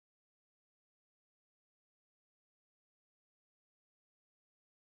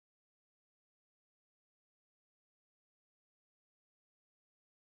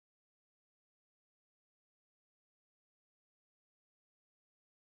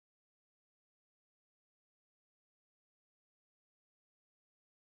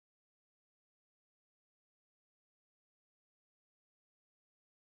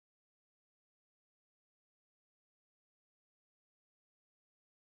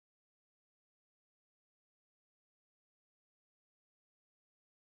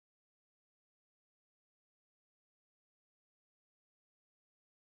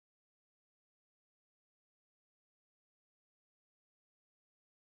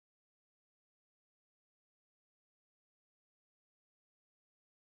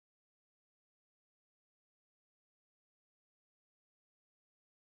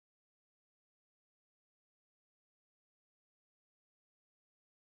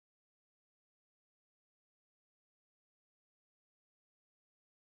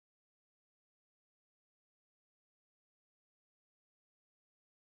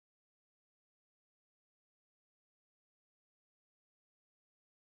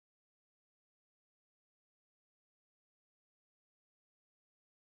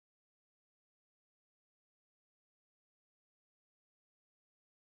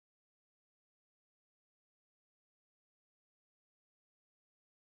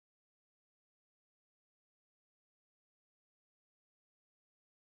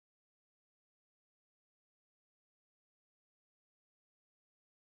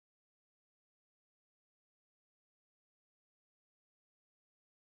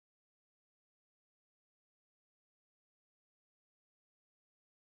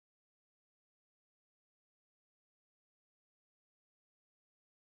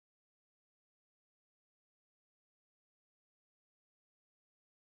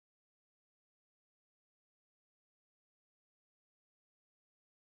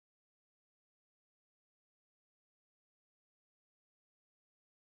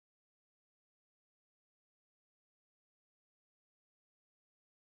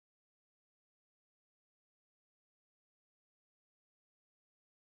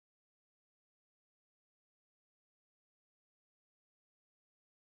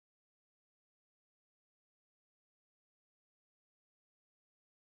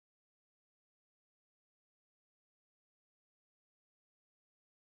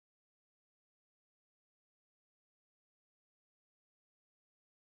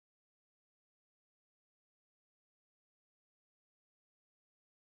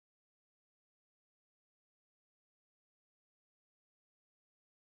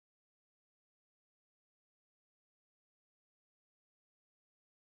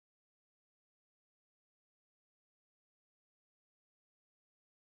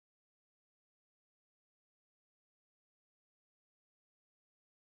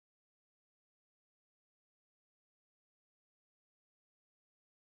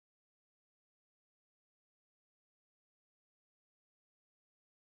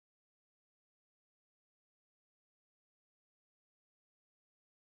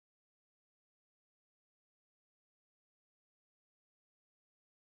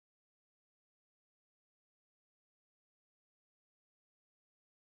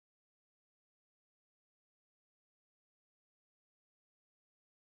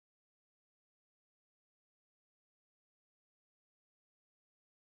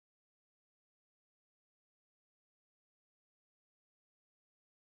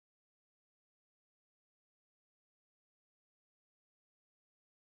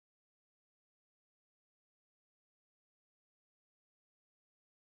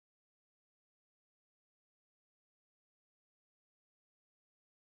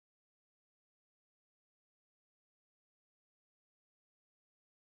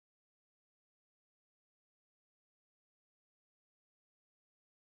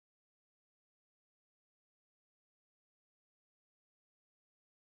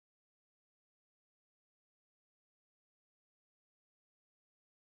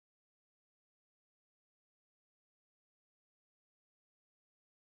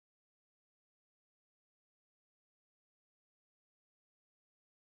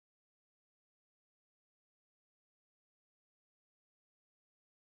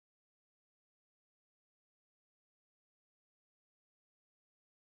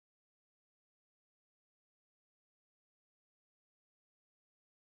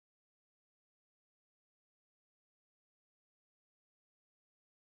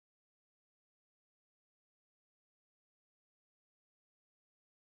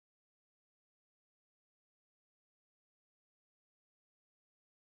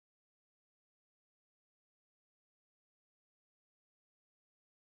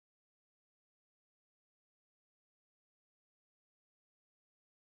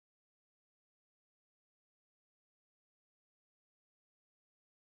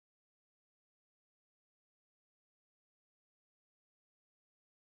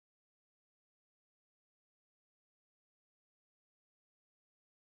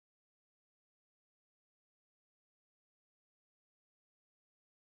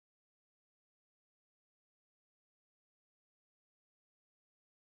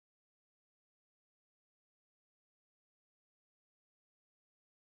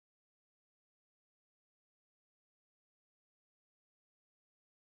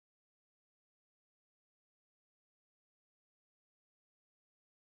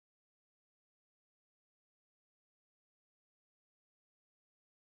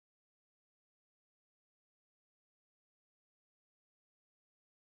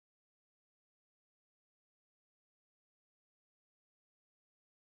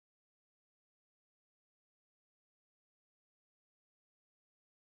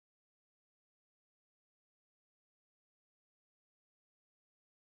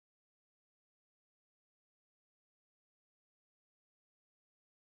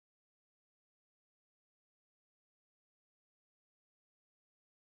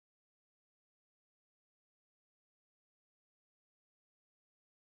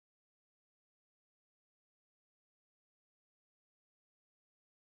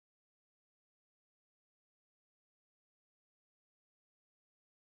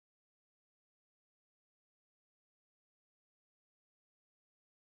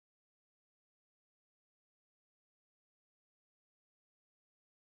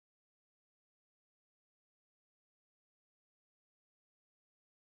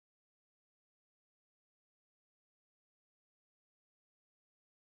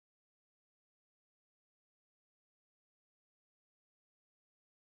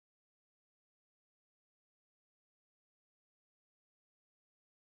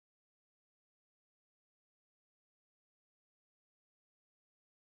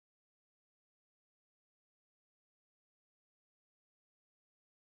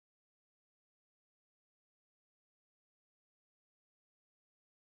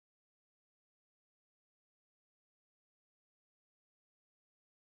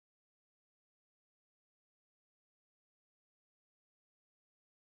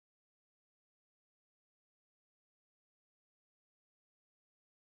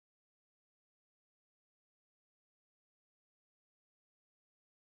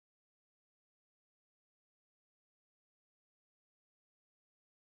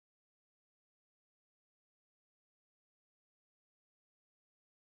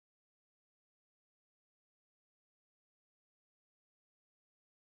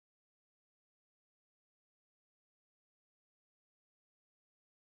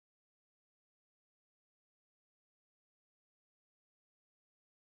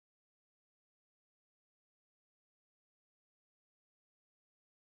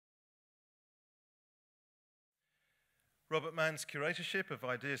Robert Mann's curatorship of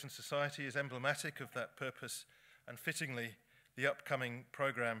ideas and society is emblematic of that purpose, and fittingly, the upcoming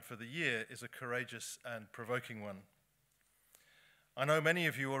programme for the year is a courageous and provoking one. I know many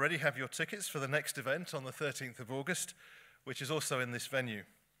of you already have your tickets for the next event on the 13th of August, which is also in this venue.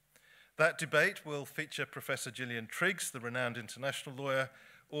 That debate will feature Professor Gillian Triggs, the renowned international lawyer,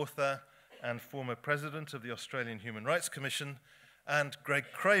 author, and former president of the Australian Human Rights Commission, and Greg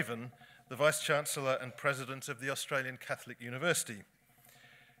Craven, the Vice-Chancellor and President of the Australian Catholic University.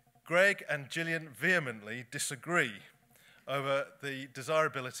 Greg and Gillian vehemently disagree over the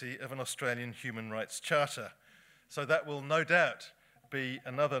desirability of an Australian Human Rights Charter, so that will no doubt be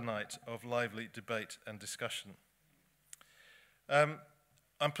another night of lively debate and discussion.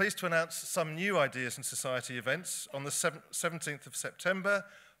 I'm pleased to announce some new Ideas in Society events. On the 17th of September,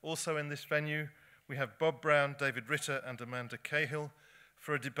 also in this venue, we have Bob Brown, David Ritter and Amanda Cahill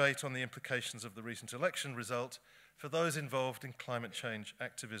for a debate on the implications of the recent election result for those involved in climate change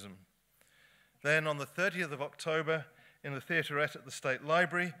activism. Then on the 30th of October, in the Theaterette at the State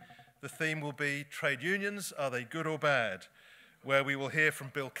Library, the theme will be Trade Unions, Are They Good or Bad?, where we will hear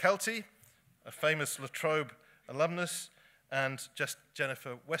from Bill Kelty, a famous La Trobe alumnus, and just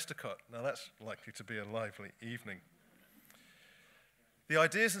Jennifer Westacott. Now that's likely to be a lively evening. The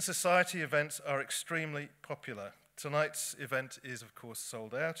Ideas in Society events are extremely popular. Tonight's event is, of course,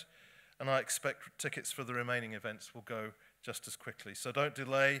 sold out, and I expect tickets for the remaining events will go just as quickly. So don't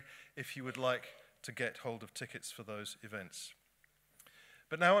delay if you would like to get hold of tickets for those events.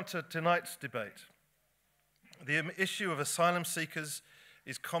 But now on to tonight's debate. The issue of asylum seekers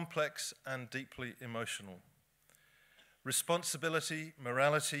is complex and deeply emotional. Responsibility,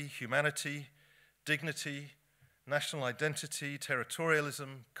 morality, humanity, dignity, national identity,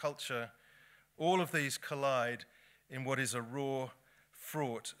 territorialism, culture, all of these collide in what is a raw,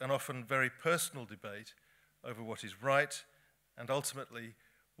 fraught, and often very personal debate over what is right and ultimately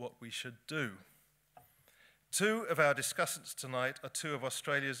what we should do. Two of our discussants tonight are two of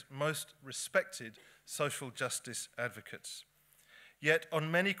Australia's most respected social justice advocates. Yet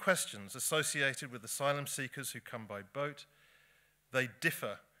on many questions associated with asylum seekers who come by boat, they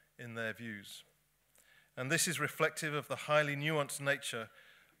differ in their views. And this is reflective of the highly nuanced nature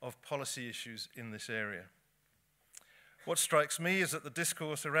of policy issues in this area. What strikes me is that the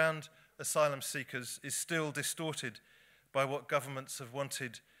discourse around asylum seekers is still distorted by what governments have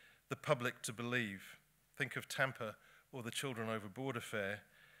wanted the public to believe. Think of Tampa or the Children Overboard affair,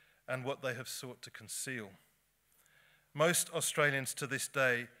 and what they have sought to conceal. Most Australians to this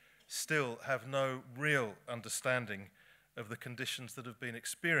day still have no real understanding of the conditions that have been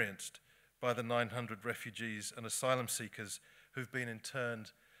experienced by the 900 refugees and asylum seekers who've been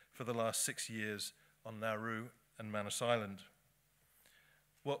interned for the last 6 years on Nauru and Manus Island.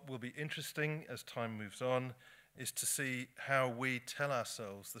 What will be interesting as time moves on is to see how we tell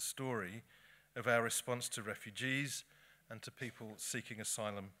ourselves the story of our response to refugees and to people seeking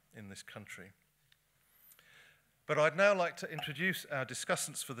asylum in this country. But I'd now like to introduce our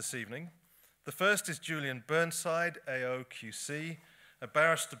discussants for this evening. The first is Julian Burnside, AOQC, a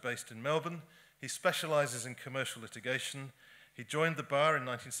barrister based in Melbourne. He specialises in commercial litigation. He joined the bar in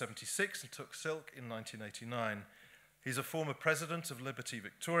 1976 and took silk in 1989. He's a former president of Liberty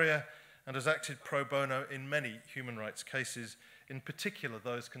Victoria and has acted pro bono in many human rights cases, in particular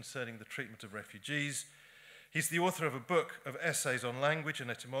those concerning the treatment of refugees. He's the author of a book of essays on language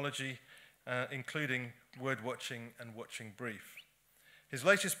and etymology, including Word Watching and Watching Brief. His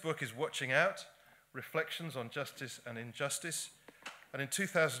latest book is Watching Out, Reflections on Justice and Injustice, and in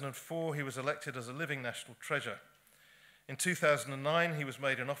 2004 he was elected as a living national treasure. In 2009 he was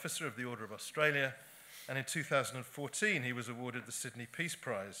made an Officer of the Order of Australia, and in 2014 he was awarded the Sydney Peace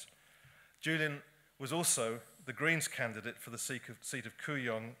Prize. Julian was also the Greens candidate for the seat of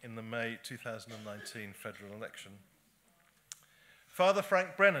Kooyong in the May 2019 federal election. Father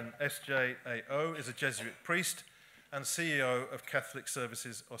Frank Brennan, SJAO, is a Jesuit priest and CEO of Catholic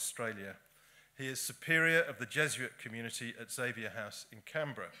Services Australia. He is superior of the Jesuit community at Xavier House in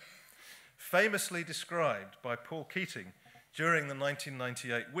Canberra. Famously described by Paul Keating during the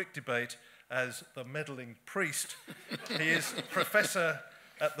 1998 Wick debate as the meddling priest, he is professor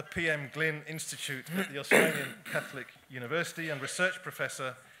at the PM Glynn Institute at the Australian Catholic University and research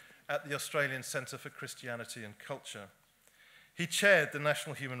professor at the Australian Centre for Christianity and Culture. He chaired the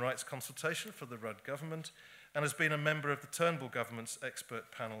National Human Rights Consultation for the Rudd government and has been a member of the Turnbull government's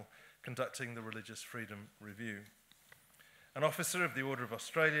expert panel conducting the Religious Freedom Review. An officer of the Order of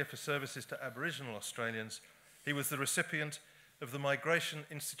Australia for services to Aboriginal Australians, he was the recipient of the Migration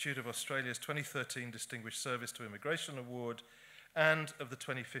Institute of Australia's 2013 Distinguished Service to Immigration Award and of the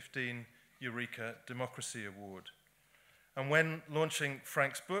 2015 Eureka Democracy Award. And when launching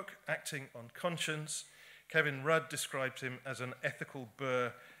Frank's book, Acting on Conscience, Kevin Rudd described him as an ethical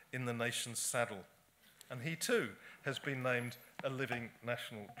burr in the nation's saddle. And he too has been named a living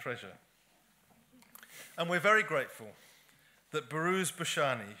national treasure. And we're very grateful that Behrouz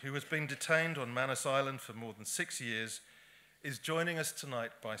Booshani, who has been detained on Manus Island for more than 6 years, is joining us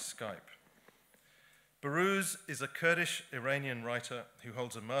tonight by Skype. Behrouz is a Kurdish-Iranian writer who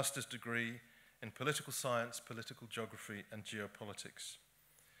holds a master's degree in political science, political geography, and geopolitics.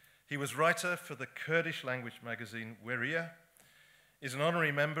 He was writer for the Kurdish language magazine Weriya, is an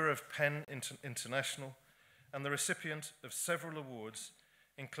honorary member of PEN International, and the recipient of several awards,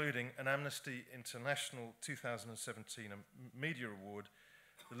 including an Amnesty International 2017 Media Award,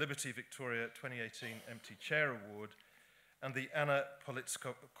 the Liberty Victoria 2018 Empty Chair Award, and the Anna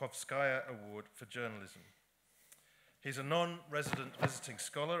Politkovskaya Award for Journalism. He's a non-resident visiting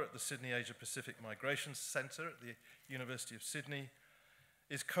scholar at the Sydney Asia Pacific Migration Centre at the University of Sydney,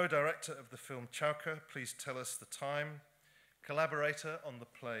 is co-director of the film Chowka, Please Tell Us the Time, collaborator on the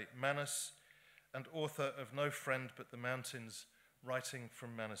play Manus, and author of No Friend But the Mountains, Writing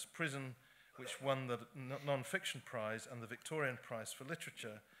from Manus Prison, which won the Non-Fiction Prize and the Victorian Prize for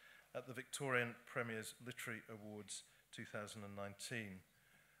Literature at the Victorian Premier's Literary Awards 2019,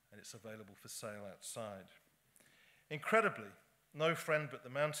 and it's available for sale outside. Incredibly, No Friend But the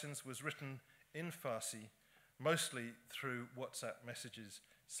Mountains was written in Farsi, mostly through WhatsApp messages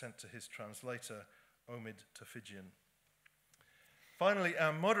sent to his translator, Omid Tafijian. Finally,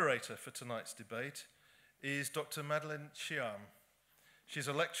 our moderator for tonight's debate is Dr. Madeleine Chiam. She's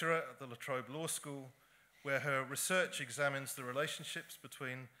a lecturer at the La Trobe Law School, where her research examines the relationships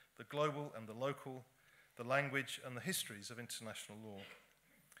between the global and the local, the language and the histories of international law.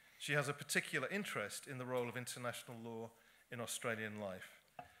 She has a particular interest in the role of international law in Australian life.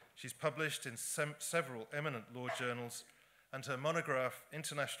 She's published in several eminent law journals, and her monograph,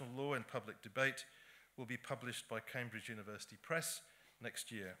 International Law in Public Debate, will be published by Cambridge University Press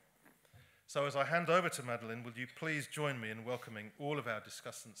next year. So as I hand over to Madeleine, will you please join me in welcoming all of our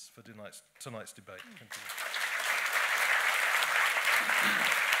discussants for tonight's debate. Thank you.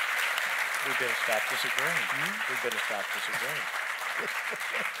 We better stop disagreeing. We better stop disagreeing.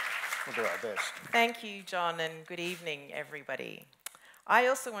 We'll do our best. Thank you, John, and good evening, everybody. I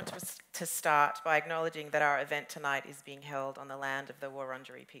also want to start by acknowledging that our event tonight is being held on the land of the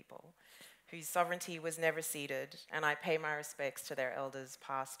Wurundjeri people, whose sovereignty was never ceded, and I pay my respects to their elders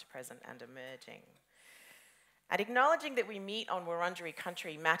past, present, and emerging. And acknowledging that we meet on Wurundjeri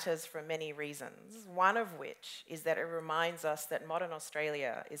country matters for many reasons, one of which is that it reminds us that modern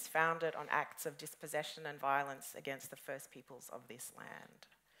Australia is founded on acts of dispossession and violence against the First Peoples of this land.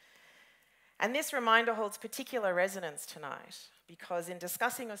 And this reminder holds particular resonance tonight, because in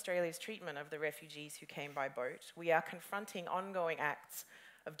discussing Australia's treatment of the refugees who came by boat, we are confronting ongoing acts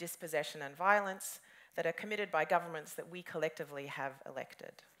of dispossession and violence that are committed by governments that we collectively have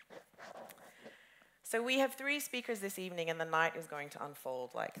elected. So we have 3 speakers this evening, and the night is going to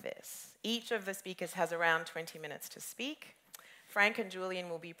unfold like this. Each of the speakers has around 20 minutes to speak. Frank and Julian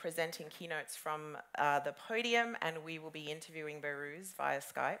will be presenting keynotes from the podium, and we will be interviewing Behrouz via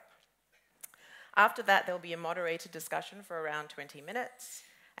Skype. After that, there'll be a moderated discussion for around 20 minutes.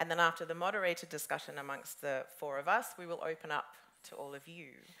 And then after the moderated discussion amongst the 4 of us, we will open up to all of you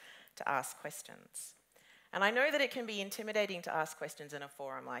to ask questions. And I know that it can be intimidating to ask questions in a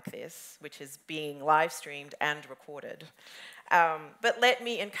forum like this, which is being live streamed and recorded. But let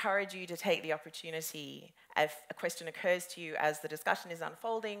me encourage you to take the opportunity, if a question occurs to you as the discussion is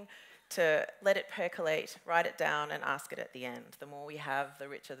unfolding, to let it percolate, write it down, and ask it at the end. The more we have, the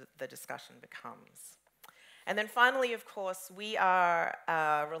richer the discussion becomes. And then finally, of course, we are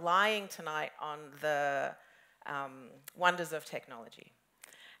relying tonight on the wonders of technology.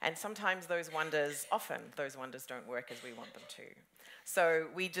 And sometimes often those wonders don't work as we want them to. So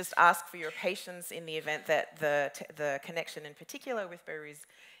we just ask for your patience in the event that the connection in particular with Behrouz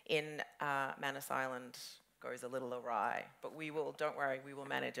in Manus Island goes a little awry, but don't worry, we will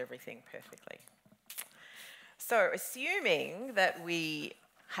manage everything perfectly. So assuming that we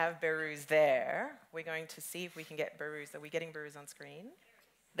have Behrouz there, we're going to see if we can get Behrouz. Are we getting Behrouz on screen?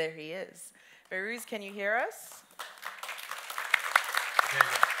 There he is. Behrouz, can you hear us? Yeah.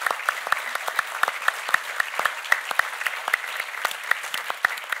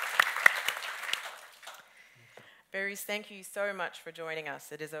 Behrouz, thank you so much for joining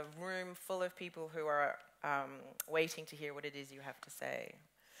us. It is a room full of people who are waiting to hear what it is you have to say.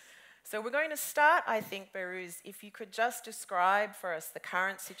 So we're going to start, I think, Behrouz, if you could just describe for us the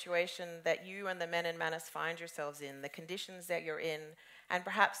current situation that you and the men in Manus find yourselves in, the conditions that you're in, and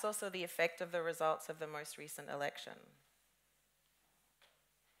perhaps also the effect of the results of the most recent election.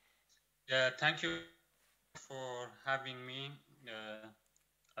 Yeah, thank you for having me.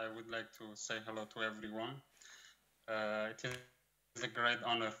 I would like to say hello to everyone. It is a great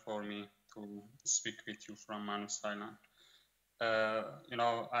honor for me to speak with you from Manus Island.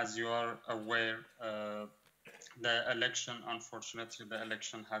 As you are aware, the election, unfortunately, the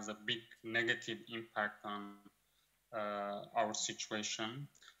election has a big negative impact on our situation.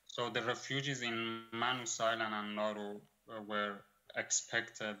 So the refugees in Manus Island and Nauru were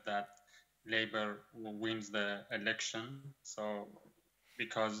expected that Labour wins the election. So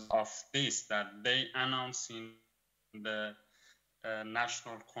because of this, that they announced in the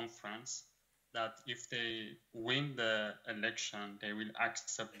national conference that if they win the election, they will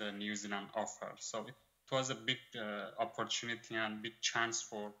accept the New Zealand offer. So it was a big opportunity and big chance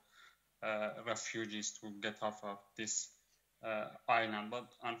for refugees to get off of this island. But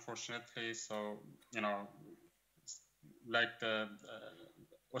unfortunately, so, like the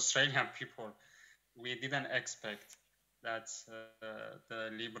Australian people, we didn't expect that the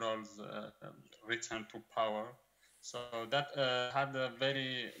Liberals return to power. So that had a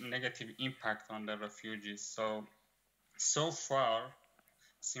very negative impact on the refugees. So far,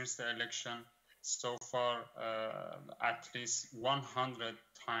 since the election, so far, at least 100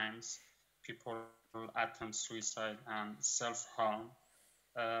 times people attempt suicide and self-harm.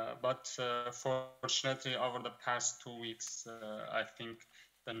 But fortunately, over the past 2 weeks, I think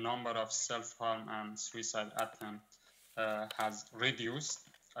the number of self-harm and suicide attempts has reduced,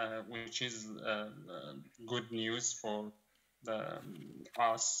 which is good news for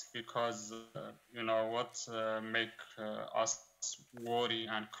us, because what make us worry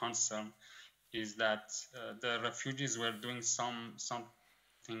and concerned is that the refugees were doing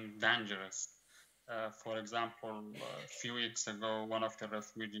something dangerous. For example, a few weeks ago, one of the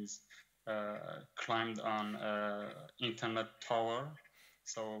refugees climbed on an internet tower,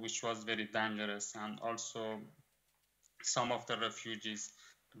 which was very dangerous, and also some of the refugees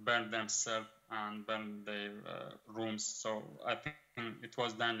burned themselves and burned their rooms. So I think it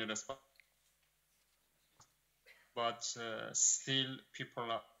was dangerous, but still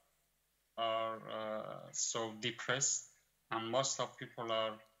people are so depressed, and most of people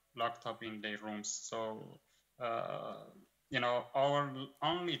are locked up in their rooms. So our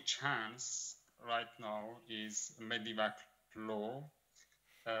only chance right now is Medivac law,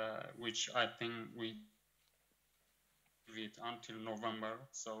 which I think we it until November,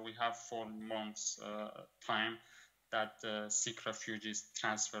 so we have 4 months time that Sikh refugees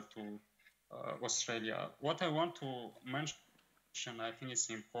transfer to Australia. What I want to mention, I think it's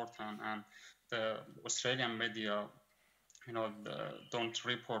important, and the Australian media, don't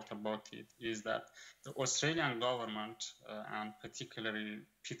report about it, is that the Australian government, and particularly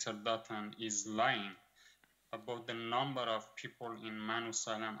Peter Dutton, is lying about the number of people in Manus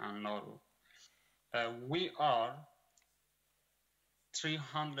Island and Nauru. We are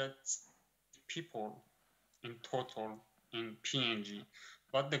 300 people in total in PNG,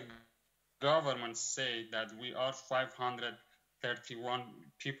 but the government say that we are 531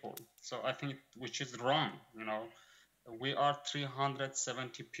 people. So I think which is wrong. We are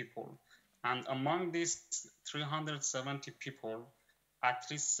 370 people, and among these 370 people, at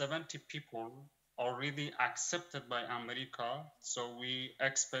least 70 people already accepted by America. So we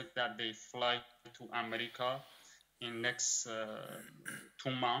expect that they fly to America in next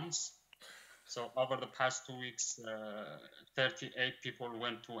 2 months. So over the past 2 weeks, 38 people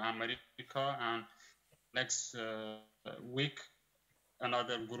went to America, and next week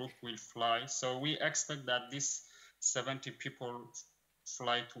another group will fly. So we expect that these 70 people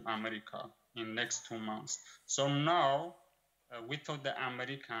fly to America in next 2 months. So now, without the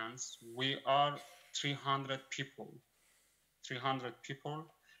Americans, we are 300 people.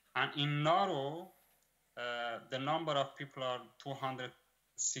 And in Nauru, the number of people are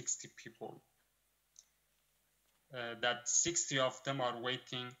 260 people. That 60 of them are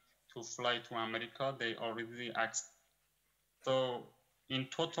waiting to fly to America. They already asked. So in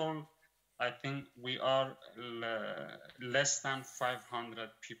total, I think we are less than 500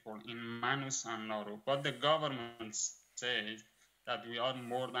 people in Manus and Nauru. But the government says that we are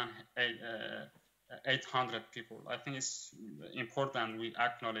more than 800 people. I think it's important we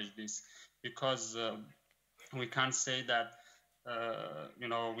acknowledge this, because we can say that,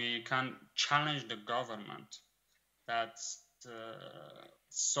 we can challenge the government that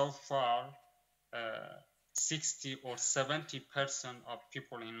so far 60 or 70% of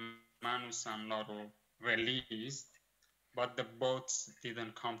people in Manus and Nauru released, but the boats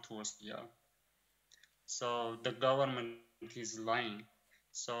didn't come to Australia. So the government is lying.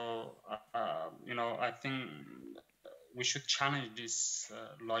 So, I think we should challenge this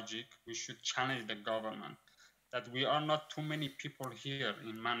logic. We should challenge the government that we are not too many people here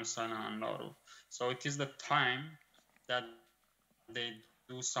in Manus Island and Nauru. So it is the time that they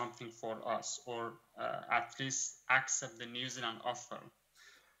do something for us, or at least accept the New Zealand offer.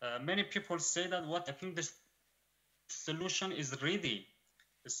 Many people say that I think the solution is ready.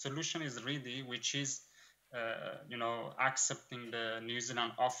 The solution is ready, which is, accepting the New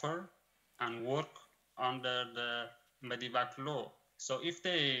Zealand offer and work under the Medevac law. So if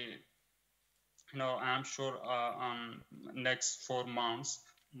they, I'm sure on next 4 months,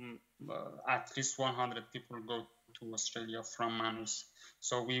 at least 100 people go to Australia from Manus.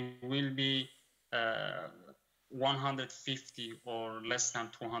 So we will be 150 or less than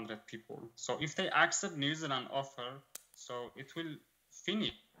 200 people. So if they accept New Zealand offer, so it will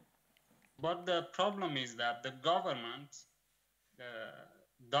finish. But the problem is that the government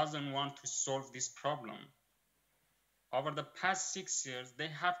doesn't want to solve this problem. Over the past 6 years, they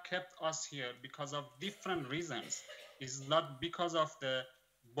have kept us here because of different reasons. It's not because of the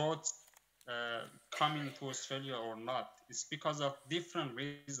boats coming to Australia or not. It's because of different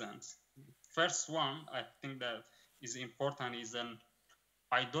reasons. First one, I think that is important, is an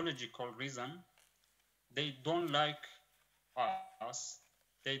ideological reason. They don't like us.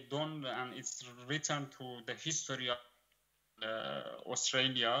 They don't, and it's written to the history of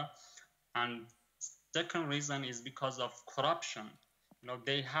Australia. And second reason is because of corruption.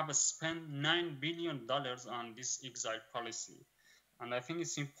 They have spent $9 billion on this exile policy. And I think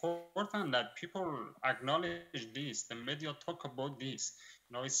it's important that people acknowledge this. The media talk about this.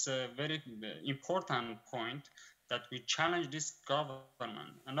 It's a very important point that we challenge this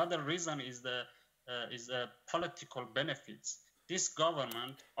government. Another reason is the political benefits. This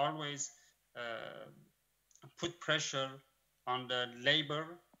government always put pressure on the labor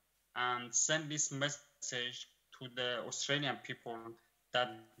and send this message to the Australian people that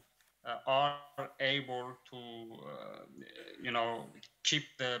are able to, keep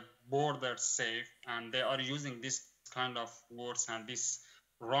the border safe, and they are using this kind of words and this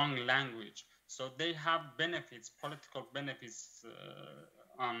wrong language. So they have benefits, political benefits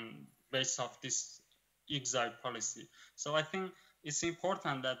on base of this exile policy. So I think it's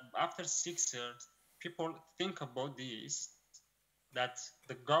important that after 6 years, people think about this, that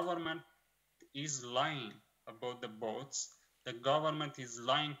the government is lying about the boats. The government is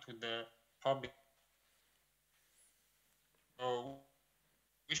lying to the public. So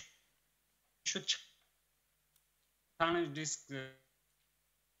we should challenge this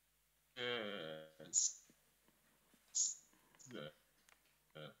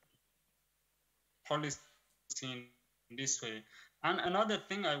policy in this way. And another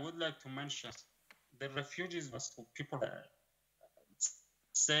thing I would like to mention, the refugees, people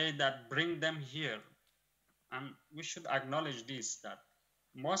say that bring them here. And we should acknowledge this, that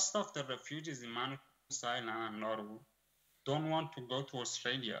most of the refugees in Manus Island and Nauru don't want to go to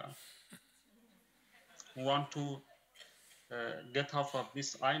Australia, want to get off of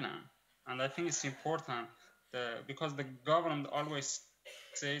this island. And I think it's important because the government always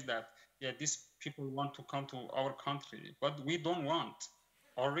says that, yeah, these people want to come to our country, but we don't want.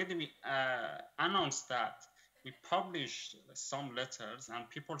 Already we announced that. We published some letters and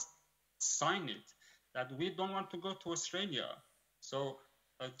people signed it, that we don't want to go to Australia. So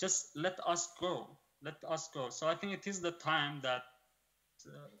just let us go. Let us go. So I think it is the time that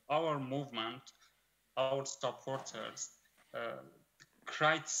our movement, our supporters,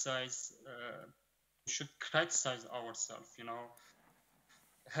 should criticize ourselves.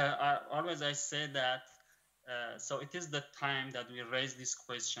 I say that. So it is the time that we raise this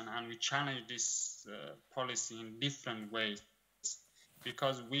question and we challenge this policy in different ways,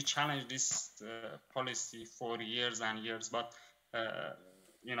 because we challenge this policy for years and years, but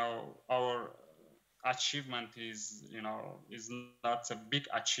our achievement is not a big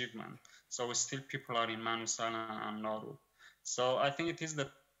achievement. So still people are in Manus Island and Nauru. So I think it is the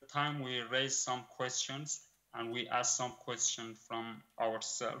time we raise some questions and we ask some questions from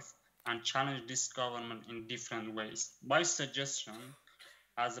ourselves and challenge this government in different ways. My suggestion,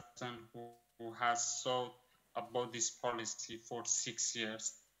 as a person who has thought about this policy for 6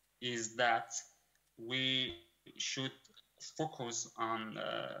 years, is that we should focus on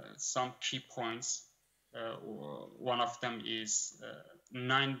some key points. One of them is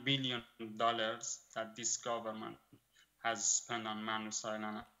 $9 billion that this government has spent on Manus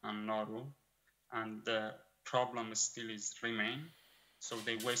Island and Nauru, and the problem still remain. So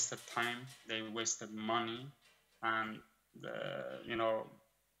they wasted time, they wasted money, and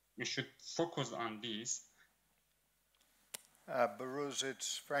we should focus on this. Baruz,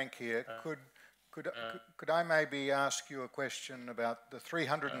 it's Frank here. Could I maybe ask you a question about the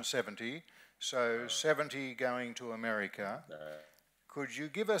 370, so 70 going to America? Could you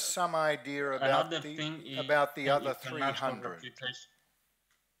give us some idea about the other 300?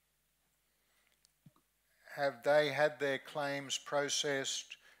 Have they had their claims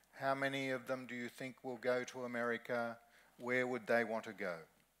processed? How many of them do you think will go to America? Where would they want to go?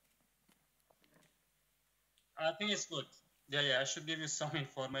 I think it's good. Yeah, I should give you some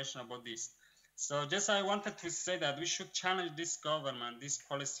information about this. So just I wanted to say that we should challenge this government, this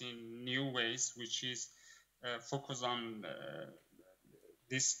policy in new ways, which is focus on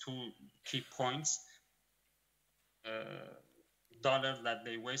these two key points. Dollars that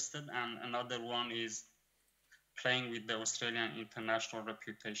they wasted, and another one is playing with the Australian international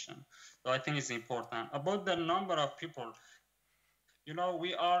reputation. So I think it's important. About the number of people, you know,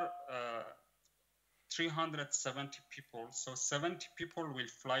 we are 370 people, so 70 people will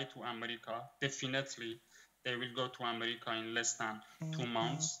fly to America. Definitely, they will go to America in less than 2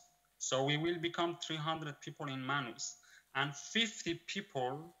 months. So we will become 300 people in Manus, and 50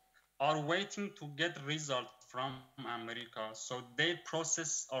 people are waiting to get results from America. So their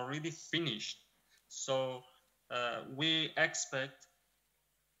process already finished. So we expect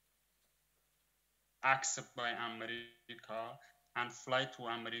accept by America and fly to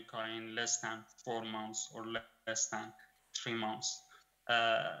America in less than 4 months or less than 3 months.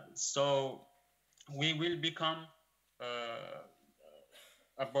 So we will become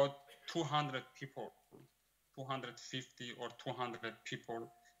about 200 people, 250 or 200 people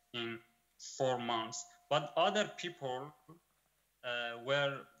in 4 months. But other people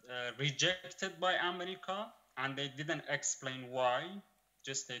were rejected by America, and they didn't explain why.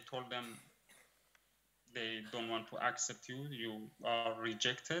 Just they told them they don't want to accept you, you are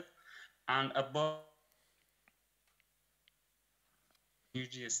rejected. And about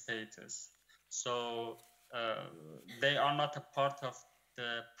refugee status. So they are not a part of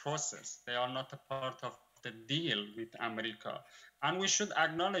the process. They are not a part of the deal with America. And we should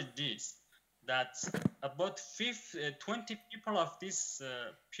acknowledge this, that about 20 people of these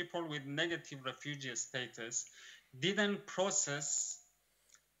people with negative refugee status didn't process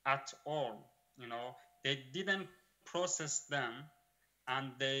at all. You know, they didn't process them,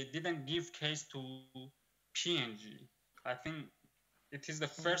 and they didn't give case to PNG. I think it is the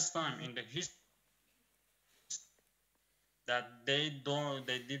first time in the history that they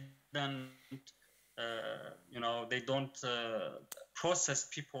didn't they don't process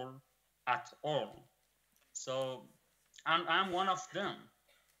people at all. So I'm one of them.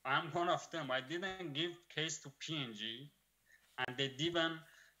 I didn't give case to PNG, and they didn't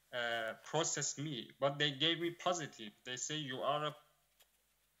process me, but they gave me positive. They say you are a.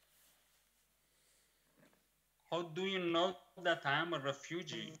 How do you know that I am a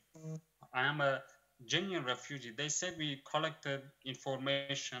refugee? I am a genuine refugee. They said we collected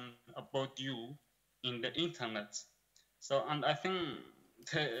information about you in the internet. So, and I think,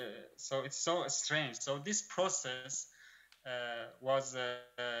 so it's so strange. So this process was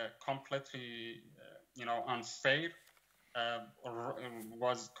completely, unfair,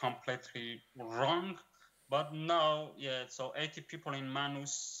 was completely wrong. But now, so 80 people in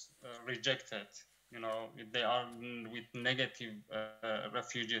Manus rejected. They are with negative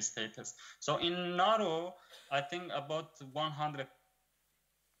refugee status. So in Nauru, I think about 100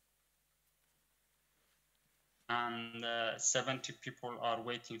 and 70 people are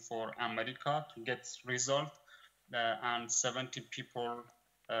waiting for America to get result, and 70 people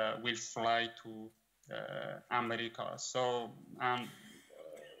will fly to America. So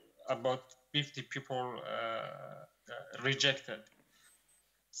about 50 people rejected.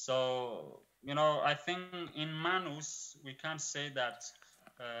 So I think in Manus we can say that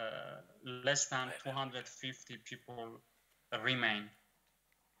less than 250 people remain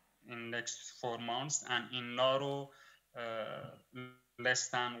in next 4 months, and in Nauru less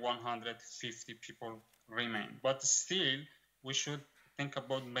than 150 people remain. But still, we should think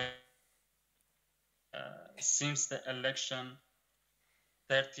about since the election,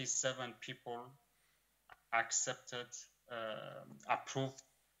 37 people accepted, approved.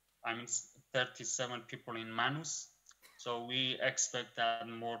 37 people in Manus. So we expect that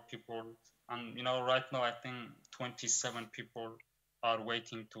more people, and right now I think 27 people are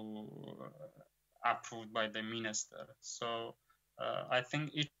waiting to approved by the minister. So I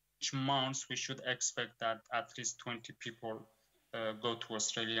think each month we should expect that at least 20 people go to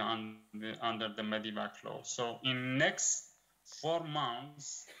Australia under the Medivac law. So in next 4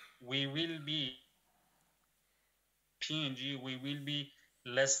 months, we will be PNG, we will be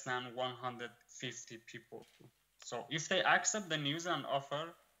less than 150 people. So if they accept the New Zealand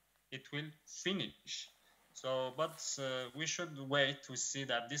offer, it will finish. So, but we should wait to see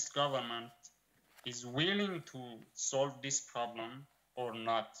that this government is willing to solve this problem or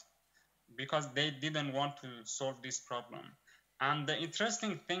not, because they didn't want to solve this problem. And the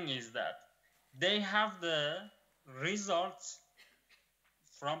interesting thing is that they have the results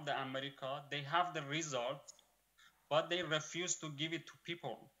from the America, they have the result, but they refuse to give it to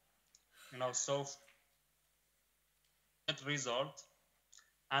people. So that result,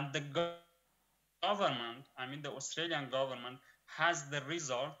 and the government, the Australian government, has the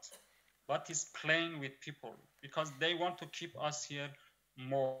result, but is playing with people because they want to keep us here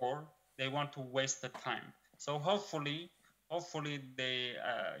more. They want to waste the time. So hopefully they,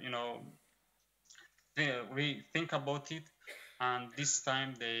 they think about it, and this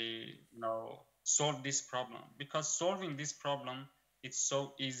time they, solve this problem, because solving this problem, it's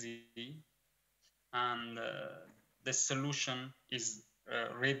so easy, and the solution is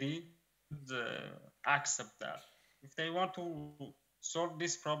ready. Accept that. If they want to solve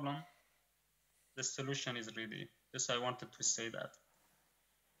this problem, the solution is ready. Just I wanted to say that.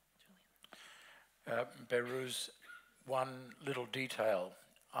 Behrouz, one little detail.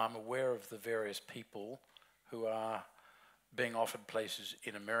 I'm aware of the various people who are being offered places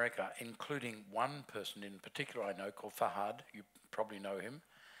in America, including one person in particular I know called Fahad. You probably know him.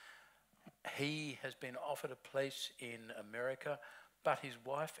 He has been offered a place in America, but his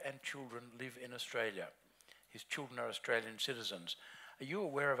wife and children live in Australia. His children are Australian citizens. Are you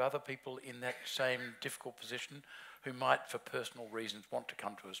aware of other people in that same difficult position who might, for personal reasons, want to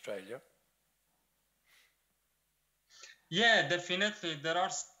come to Australia? Yeah, definitely. There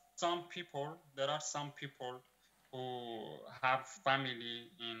are some people who have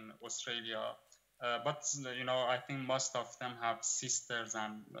family in Australia, but I think most of them have sisters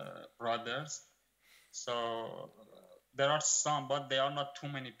and brothers. So there are some, but they are not too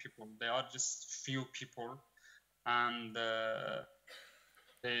many people. They are just few people, and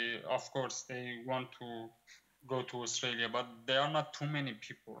they, of course, they want to go to Australia, but there are not too many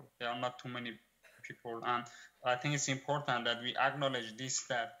people. And I think it's important that we acknowledge this,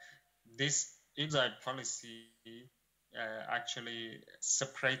 that this exile policy actually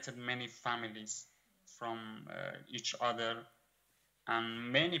separated many families from each other,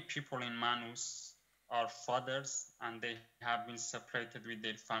 and many people in Manus are fathers, and they have been separated with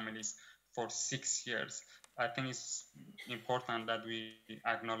their families for 6 years. I think it's important that we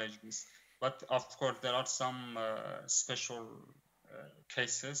acknowledge this. But of course, there are some special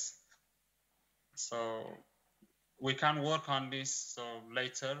cases. So we can work on this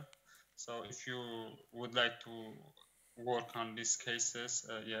later. So if you would like to work on these cases,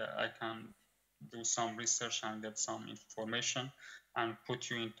 I can do some research and get some information and put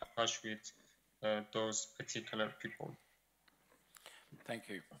you in touch with those particular people. Thank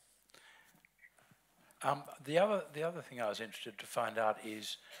you. The other thing I was interested to find out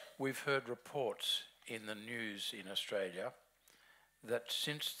is, we've heard reports in the news in Australia that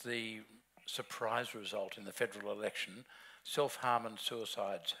since the surprise result in the federal election, self-harm and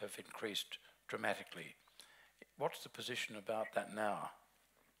suicides have increased dramatically. What's the position about that now?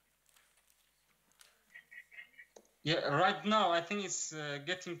 Yeah, right now I think it's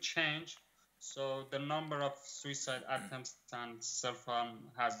getting changed. So the number of suicide attempts and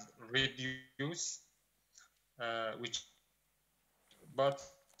self-harm has reduced, but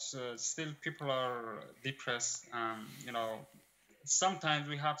still people are depressed, and sometimes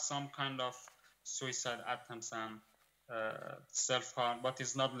we have some kind of suicide attempts and self-harm, but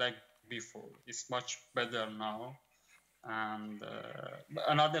it's not like before. It's much better now. And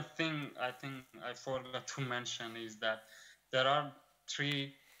another thing I think I forgot to mention is that there are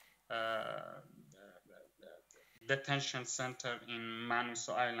 3 detention centers in Manus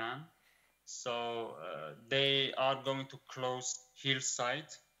Island. So they are going to close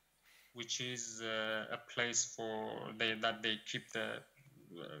Hillside, which is a place that they keep the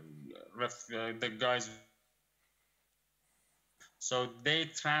guys. So they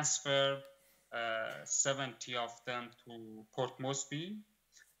transfer 70 of them to Port Moresby,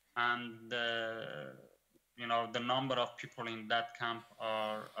 and the number of people in that camp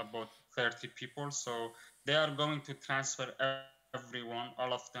are about 30 people. So they are going to transfer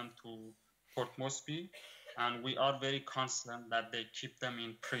all of them to Port Moresby, and we are very concerned that they keep them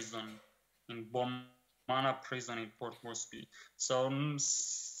in prison, in Bomana prison in Port Moresby. So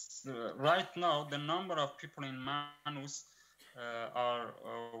right now, the number of people in Manus are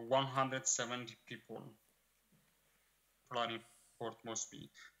 170 people. People are in Port Moresby.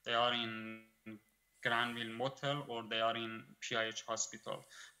 They are in Granville Motel, or they are in PIH Hospital.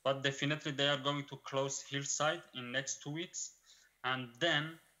 But definitely they are going to close Hillside in next 2 weeks, and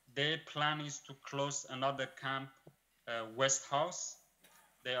then their plan is to close another camp, West House.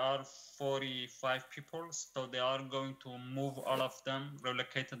 There are 45 people, so they are going to move all of them,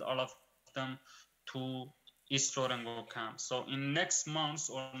 relocated all of them to East Lorengo camp. So in next months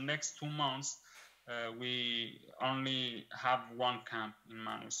or next 2 months, we only have one camp in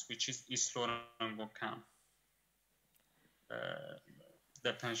Manus, which is East Lorengo camp,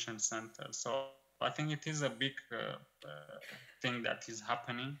 detention center. So I think it is a big thing that is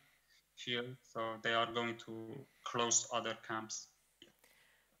happening here. So they are going to close other camps.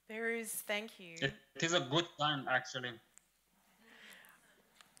 Thank you. It is a good time, actually.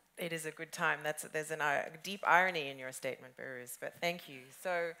 It is a good time. There's a deep irony in your statement, Beruz, but thank you.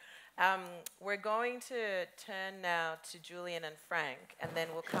 So we're going to turn now to Julian and Frank, and then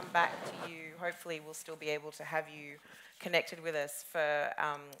we'll come back to you. Hopefully we'll still be able to have you connected with us for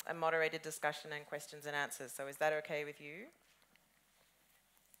a moderated discussion and questions and answers. So is that okay with you?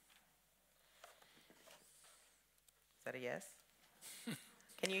 Is that a yes?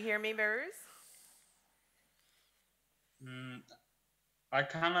 Can you hear me, Beruz? I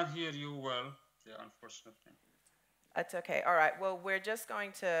cannot hear you well, unfortunately. That's okay. All right. Well, we're just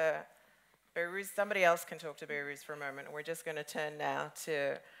going to, Beruz, somebody else can talk to Beruz for a moment. We're just going to turn now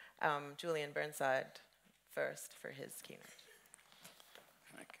to Julian Burnside first for his keynote.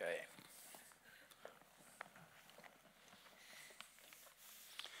 Okay.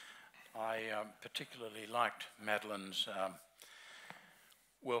 I particularly liked Madeleine's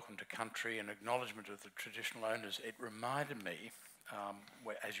welcome to country and acknowledgement of the traditional owners. It reminded me,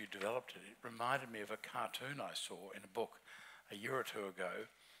 as you developed it, it reminded me of a cartoon I saw in a book a year or two ago.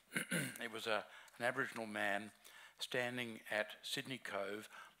 It was an Aboriginal man standing at Sydney Cove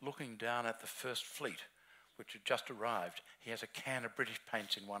looking down at the first fleet, which had just arrived. He has a can of British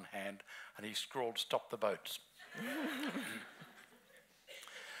paints in one hand and he scrawled, "Stop the boats."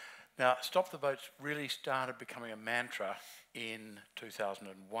 Now, "Stop the boats" really started becoming a mantra in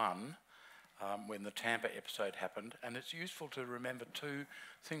 2001 when the Tampa episode happened, and it's useful to remember two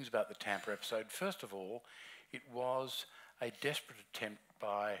things about the Tampa episode. First of all, it was a desperate attempt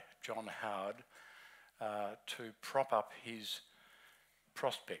by John Howard to prop up his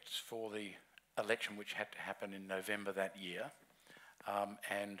prospects for the election which had to happen in November that year,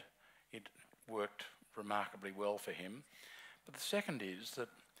 and it worked remarkably well for him. But the second is that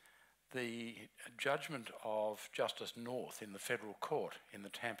the judgment of Justice North in the federal court in the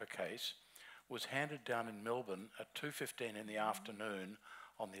Tampa case was handed down in Melbourne at 2:15 in the afternoon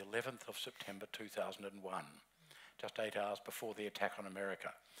on the 11th of September 2001, just 8 hours before the attack on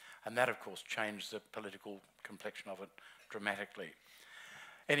America. And that, of course, changed the political complexion of it dramatically.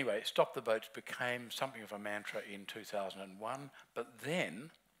 Anyway, "Stop the boats" became something of a mantra in 2001, but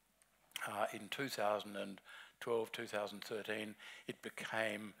then in 2012, 2013, it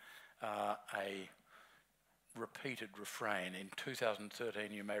became a repeated refrain. In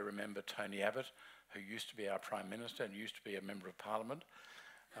 2013, you may remember Tony Abbott, who used to be our Prime Minister and used to be a Member of Parliament,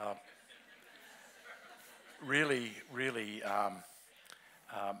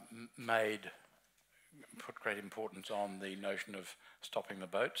 put great importance on the notion of stopping the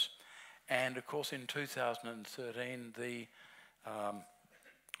boats. And of course, in 2013, the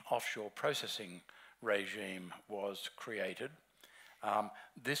offshore processing regime was created.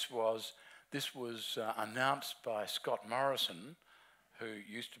 This was announced by Scott Morrison, who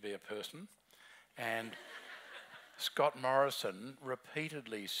used to be a person, and Scott Morrison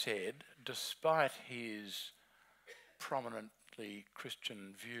repeatedly said, despite his prominently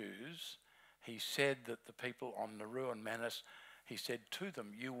Christian views, he said that the people on Nauru and Manus, he said to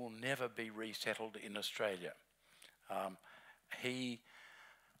them, "You will never be resettled in Australia."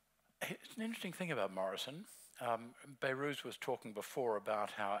 It's an interesting thing about Morrison. Beruz was talking before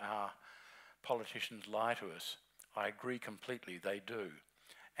about how our politicians lie to us. I agree completely, they do.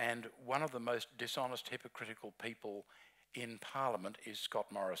 And one of the most dishonest, hypocritical people in Parliament is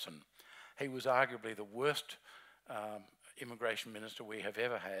Scott Morrison. He was arguably the worst immigration minister we have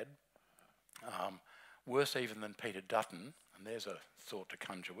ever had, worse even than Peter Dutton, and there's a thought to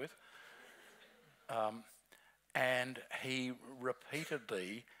conjure with. And he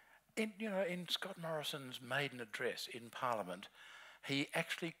repeatedly, in Scott Morrison's maiden address in Parliament, he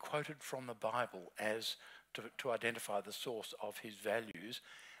actually quoted from the Bible as to identify the source of his values.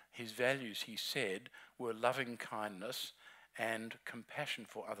 His values, he said, were loving kindness and compassion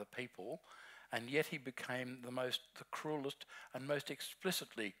for other people, and yet he became the cruelest and most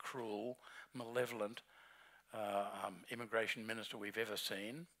explicitly cruel, malevolent immigration minister we've ever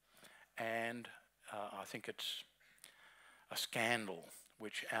seen. And I think it's a scandal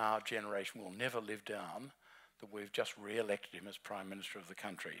which our generation will never live down, that we've just re-elected him as Prime Minister of the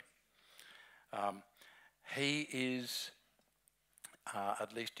country. He is,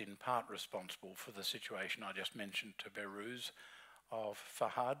 at least in part, responsible for the situation I just mentioned to Beirut of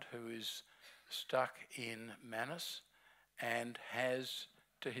Fahad, who is stuck in Manus and has,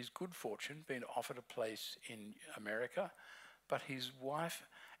 to his good fortune, been offered a place in America, but his wife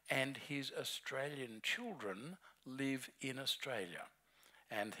and his Australian children live in Australia,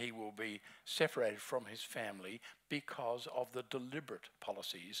 and he will be separated from his family because of the deliberate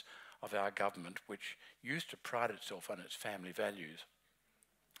policies of our government, which used to pride itself on its family values.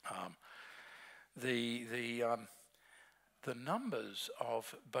 The numbers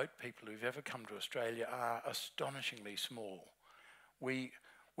of boat people who've ever come to Australia are astonishingly small.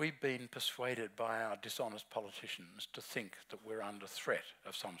 We've been persuaded by our dishonest politicians to think that we're under threat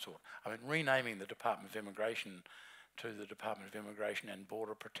of some sort. I mean, renaming the Department of Immigration to the Department of Immigration and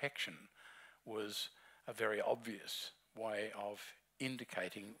Border Protection was a very obvious way of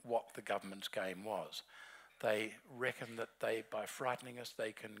indicating what the government's game was. They reckon that by frightening us,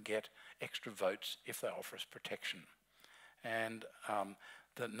 they can get extra votes if they offer us protection. And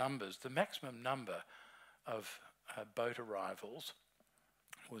the maximum number of boat arrivals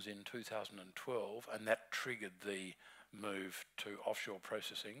was in 2012, and that triggered the move to offshore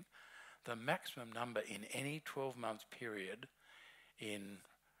processing. The maximum number in any 12-month period in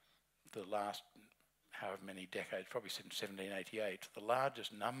the last however many decades, probably since 1788, the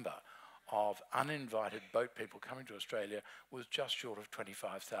largest number of uninvited boat people coming to Australia was just short of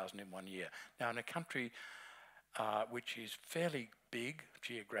 25,000 in 1 year. Now, in a country which is fairly big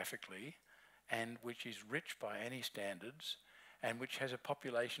geographically and which is rich by any standards and which has a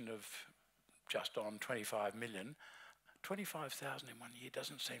population of just on 25 million, 25,000 in 1 year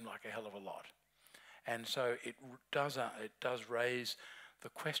doesn't seem like a hell of a lot. And so it does raise the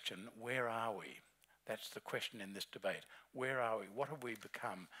question, where are we? That's the question in this debate. Where are we? What have we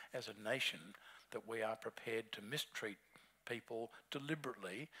become as a nation that we are prepared to mistreat people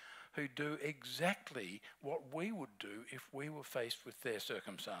deliberately who do exactly what we would do if we were faced with their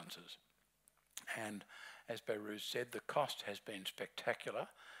circumstances? And as Beirut said, the cost has been spectacular.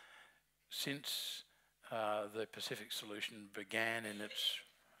 Since the Pacific Solution began in its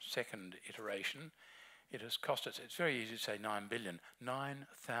second iteration, it has cost us, it's very easy to say 9 billion,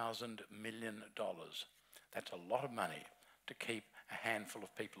 $9,000 million. That's a lot of money to keep a handful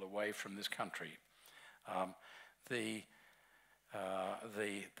of people away from this country. The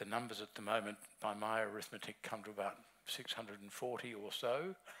numbers at the moment, by my arithmetic, come to about 640 or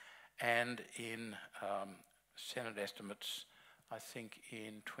so, and in Senate estimates, I think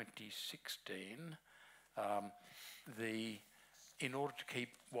in 2016, in order to keep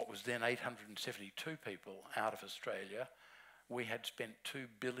what was then 872 people out of Australia, we had spent $2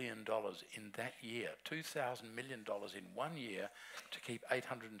 billion in that year, $2,000 million in 1 year to keep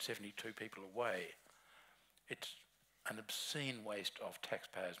 872 people away. It's an obscene waste of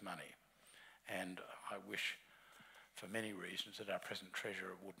taxpayers' money, and I wish, for many reasons, that our present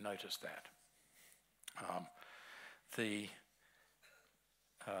Treasurer would notice that. The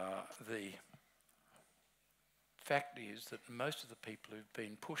fact is that most of the people who've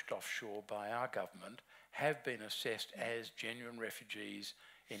been pushed offshore by our government have been assessed as genuine refugees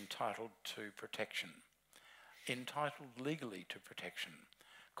entitled to protection, entitled legally to protection.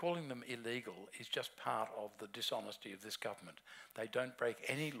 Calling them illegal is just part of the dishonesty of this government. They don't break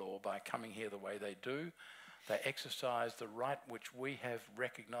any law by coming here the way they do. They exercise the right which we have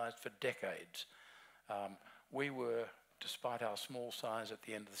recognised for decades. We were, despite our small size at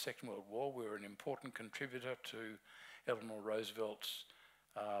the end of the Second World War, we were an important contributor to Eleanor Roosevelt's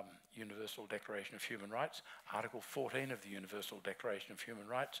Universal Declaration of Human Rights. Article 14 of the Universal Declaration of Human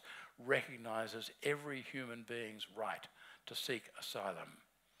Rights recognises every human being's right to seek asylum.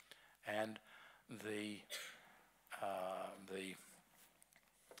 And the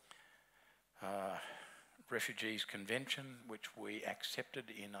Refugees Convention, which we accepted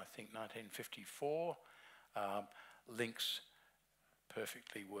in, I think, 1954, links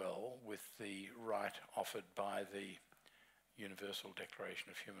perfectly well with the right offered by the Universal Declaration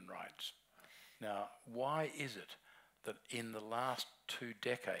of Human Rights. Now, why is it that in the last 2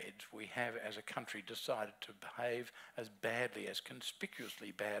 decades we have as a country decided to behave as badly, as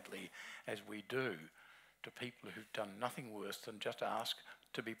conspicuously badly as we do to people who've done nothing worse than just ask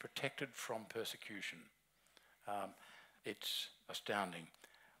to be protected from persecution? It's astounding.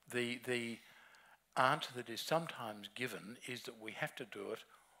 The answer that is sometimes given is that we have to do it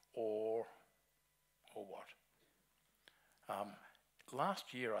or what?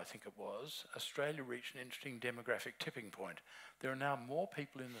 last year, I think it was, Australia reached an interesting demographic tipping point. There are now more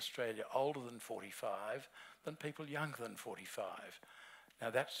people in Australia older than 45 than people younger than 45. Now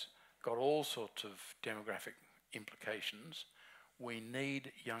that's got all sorts of demographic implications. We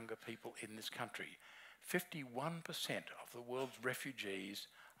need younger people in this country. 51% of the world's refugees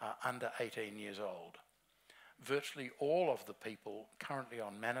are under 18 years old. Virtually all of the people currently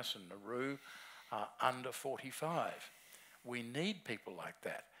on Manus and Nauru are under 45. We need people like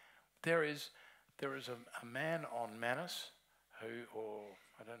that. There is a man on Manus who, or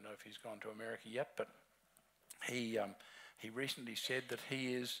I don't know if he's gone to America yet, but he recently said that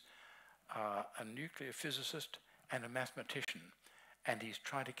he is a nuclear physicist and a mathematician, and he's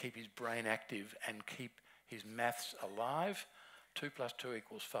trying to keep his brain active and keep his maths alive. 2 + 2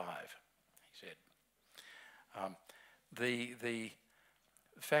 = 5, he said. The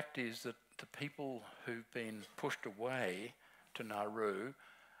fact is that the people who've been pushed away to Nauru,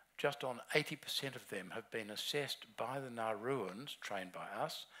 just on 80% of them have been assessed by the Nauruans, trained by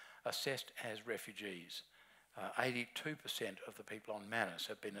us, assessed as refugees. 82% of the people on Manus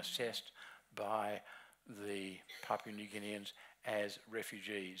have been assessed by the Papua New Guineans as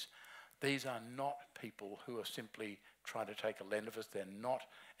refugees. These are not people who are simply trying to take a land of us. They're not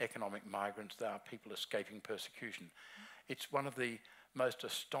economic migrants. They are people escaping persecution. It's one of the most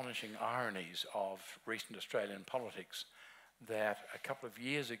astonishing ironies of recent Australian politics that a couple of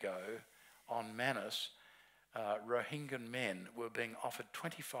years ago on Manus, Rohingya men were being offered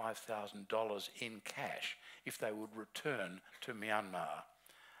 $25,000 in cash if they would return to Myanmar.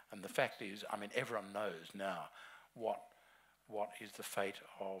 And the fact is, I mean, everyone knows now what is the fate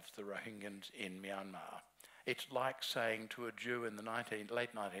of the Rohingyans in Myanmar. It's like saying to a Jew in the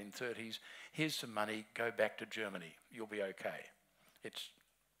late 1930s, here's some money, go back to Germany, you'll be okay. It's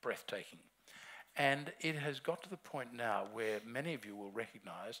breathtaking. And it has got to the point now where many of you will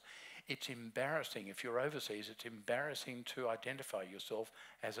recognise it's embarrassing. If you're overseas, it's embarrassing to identify yourself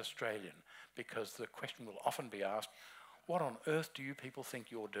as Australian, because the question will often be asked, what on earth do you people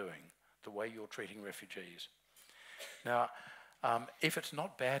think you're doing, the way you're treating refugees? Now, if it's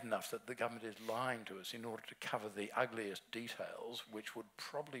not bad enough that the government is lying to us in order to cover the ugliest details, which would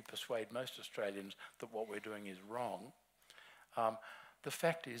probably persuade most Australians that what we're doing is wrong, the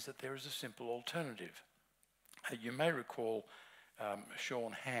fact is that there is a simple alternative. You may recall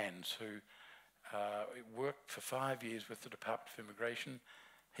Sean Hands, who worked for 5 years with the Department of Immigration.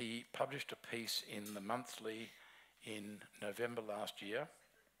 He published a piece in the Monthly in November last year,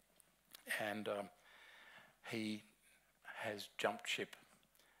 and he has jumped ship.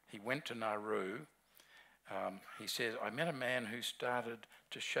 He went to Nauru. He says, I met a man who started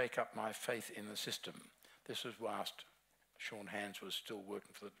to shake up my faith in the system. This was whilst Sean Hands was still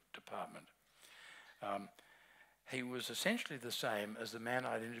working for the department. He was essentially the same as the man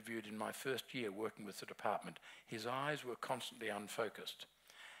I'd interviewed in my first year working with the department. His eyes were constantly unfocused.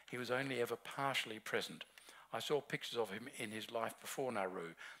 He was only ever partially present. I saw pictures of him in his life before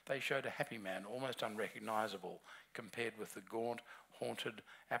Nauru. They showed a happy man, almost unrecognisable, compared with the gaunt, haunted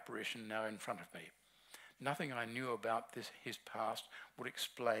apparition now in front of me. Nothing I knew about his past would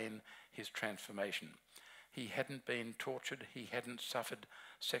explain his transformation. He hadn't been tortured, he hadn't suffered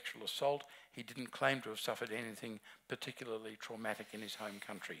sexual assault, he didn't claim to have suffered anything particularly traumatic in his home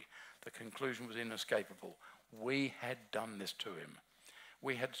country. The conclusion was inescapable. We had done this to him.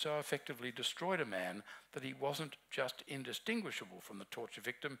 We had so effectively destroyed a man that he wasn't just indistinguishable from the torture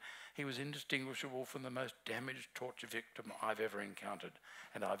victim, he was indistinguishable from the most damaged torture victim I've ever encountered,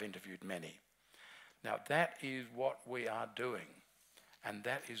 and I've interviewed many. Now that is what we are doing, and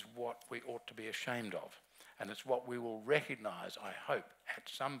that is what we ought to be ashamed of. And it's what we will recognise, I hope, at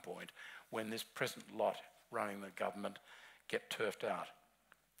some point when this present lot running the government get turfed out.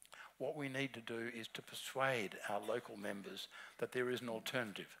 What we need to do is to persuade our local members that there is an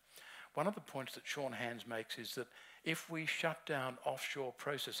alternative. One of the points that Sean Hands makes is that if we shut down offshore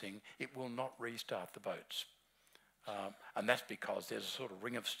processing, it will not restart the boats. And that's because there's a sort of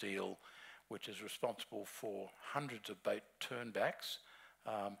ring of steel which is responsible for hundreds of boat turnbacks.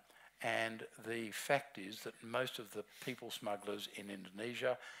 And the fact is that most of the people smugglers in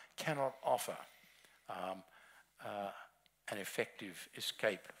Indonesia cannot offer an effective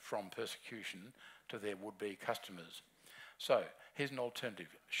escape from persecution to their would-be customers. So here's an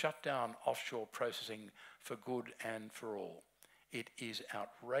alternative. Shut down offshore processing for good and for all. It is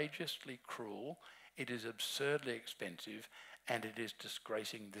outrageously cruel, it is absurdly expensive, and it is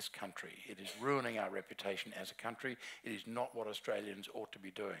disgracing this country. It is ruining our reputation as a country. It is not what Australians ought to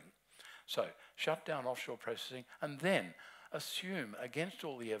be doing. So shut down offshore processing and then assume, against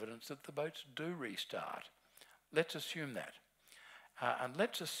all the evidence, that the boats do restart. Let's assume that. And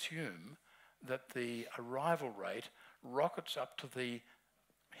let's assume that the arrival rate rockets up to the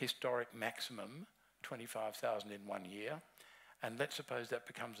historic maximum, 25,000 in 1 year, and let's suppose that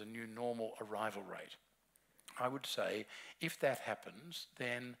becomes a new normal arrival rate. I would say if that happens,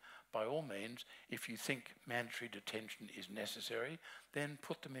 then by all means, if you think mandatory detention is necessary, then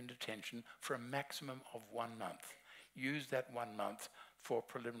put them in detention for a maximum of 1 month. Use that 1 month for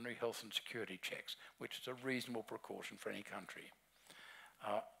preliminary health and security checks, which is a reasonable precaution for any country.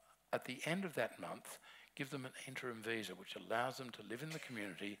 At the end of that month, give them an interim visa, which allows them to live in the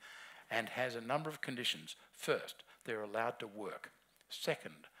community and has a number of conditions. First, they're allowed to work.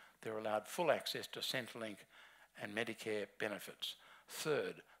 Second, they're allowed full access to Centrelink and Medicare benefits.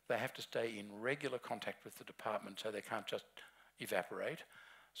 Third, they have to stay in regular contact with the department so they can't just evaporate.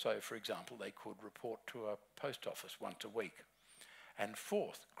 So, for example, they could report to a post office once a week. And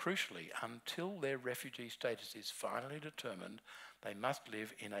fourth, crucially, until their refugee status is finally determined, they must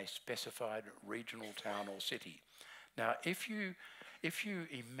live in a specified regional town or city. Now, if you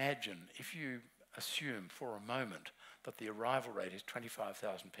assume for a moment that the arrival rate is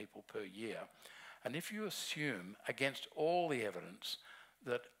 25,000 people per year, and if you assume against all the evidence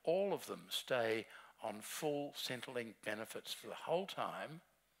that all of them stay on full Centrelink benefits for the whole time,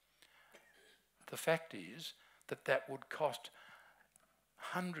 the fact is that that would cost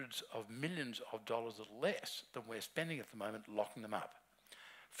hundreds of millions of dollars less than we're spending at the moment locking them up.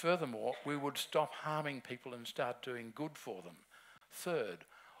 Furthermore, we would stop harming people and start doing good for them. Third,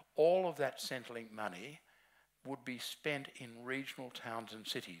 all of that Centrelink money would be spent in regional towns and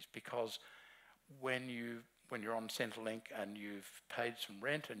cities, because when you're on Centrelink and you've paid some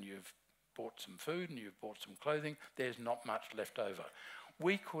rent and you've bought some food and you've bought some clothing, there's not much left over.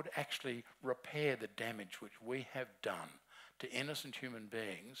 We could actually repair the damage which we have done to innocent human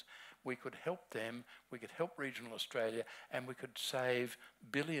beings. We could help them, we could help regional Australia, and we could save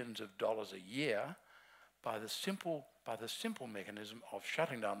billions of dollars a year by the simple mechanism of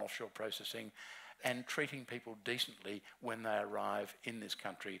shutting down offshore processing and treating people decently when they arrive in this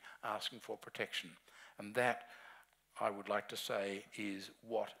country asking for protection. And that, I would like to say, is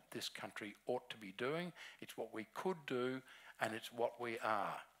what this country ought to be doing. It's what we could do, and it's what we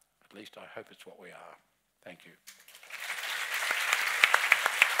are. At least I hope it's what we are. Thank you.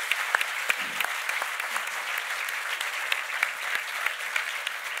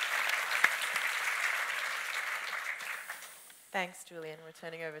 Thanks, Julian. We're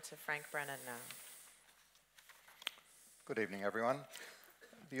turning over to Frank Brennan now. Good evening, everyone.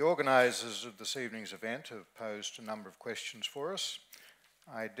 The organisers of this evening's event have posed a number of questions for us.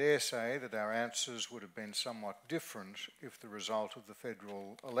 I dare say that our answers would have been somewhat different if the result of the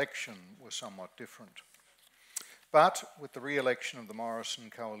federal election was somewhat different. But with the re-election of the Morrison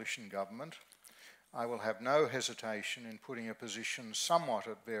coalition government, I will have no hesitation in putting a position somewhat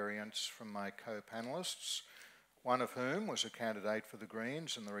at variance from my co-panellists, one of whom was a candidate for the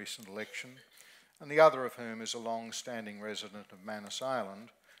Greens in the recent election, and the other of whom is a long-standing resident of Manus Island,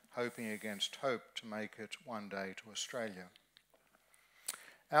 hoping against hope to make it one day to Australia.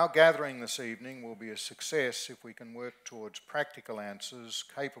 Our gathering this evening will be a success if we can work towards practical answers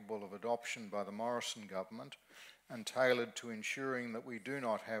capable of adoption by the Morrison government and tailored to ensuring that we do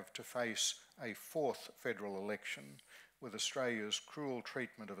not have to face a fourth federal election with Australia's cruel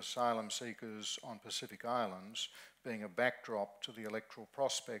treatment of asylum seekers on Pacific Islands being a backdrop to the electoral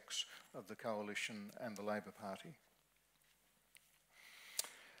prospects of the Coalition and the Labor Party.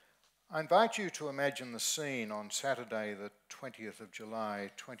 I invite you to imagine the scene on Saturday the 20th of July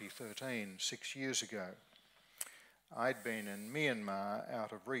 2013, 6 years ago. I'd been in Myanmar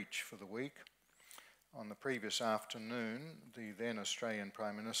out of reach for the week. On the previous afternoon, the then Australian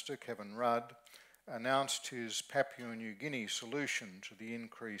Prime Minister, Kevin Rudd, announced his Papua New Guinea solution to the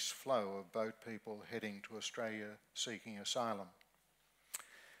increased flow of boat people heading to Australia seeking asylum.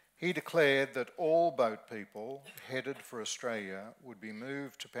 He declared that all boat people headed for Australia would be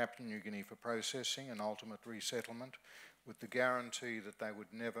moved to Papua New Guinea for processing and ultimate resettlement, with the guarantee that they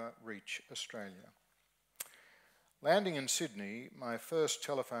would never reach Australia. Landing in Sydney, my first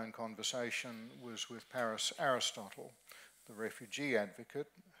telephone conversation was with Paris Aristotle, the refugee advocate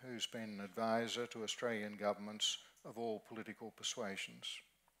who's been an advisor to Australian governments of all political persuasions.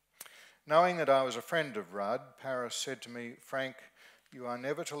 Knowing that I was a friend of Rudd, Paris said to me, "Frank, you are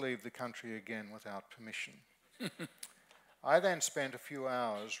never to leave the country again without permission." I then spent a few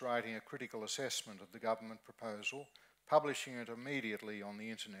hours writing a critical assessment of the government proposal, publishing it immediately on the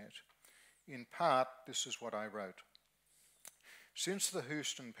internet. In part, this is what I wrote. Since the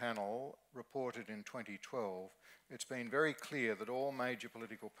Houston panel reported in 2012, it's been very clear that all major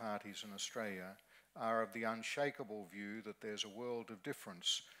political parties in Australia are of the unshakable view that there's a world of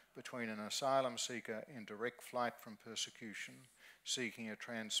difference between an asylum seeker in direct flight from persecution, seeking a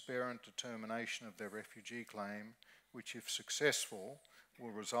transparent determination of their refugee claim, which, if successful,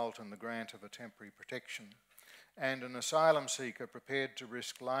 will result in the grant of a temporary protection, and an asylum seeker prepared to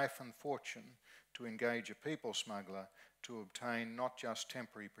risk life and fortune to engage a people smuggler to obtain not just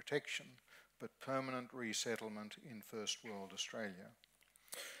temporary protection, but permanent resettlement in First World Australia.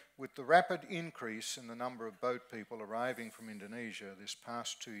 With the rapid increase in the number of boat people arriving from Indonesia this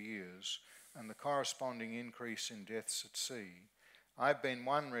past 2 years and the corresponding increase in deaths at sea, I've been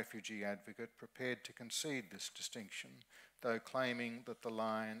one refugee advocate prepared to concede this distinction, though claiming that the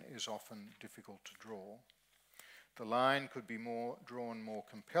line is often difficult to draw. The line could be drawn more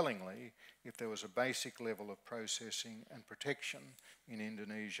compellingly if there was a basic level of processing and protection in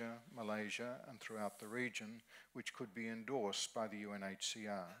Indonesia, Malaysia, and throughout the region, which could be endorsed by the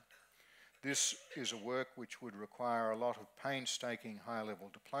UNHCR. This is a work which would require a lot of painstaking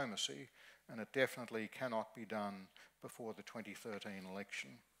high-level diplomacy, and it definitely cannot be done before the 2013 election.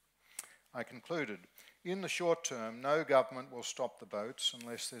 I concluded, in the short term, no government will stop the boats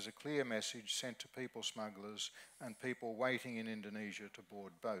unless there's a clear message sent to people smugglers and people waiting in Indonesia to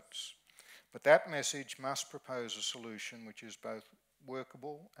board boats. But that message must propose a solution which is both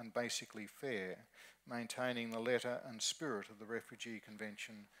workable and basically fair, maintaining the letter and spirit of the Refugee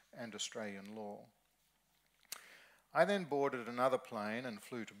Convention and Australian law. I then boarded another plane and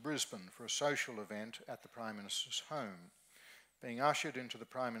flew to Brisbane for a social event at the Prime Minister's home. Being ushered into the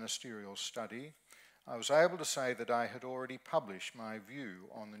Prime Ministerial study, I was able to say that I had already published my view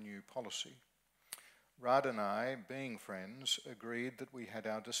on the new policy. Rudd and I, being friends, agreed that we had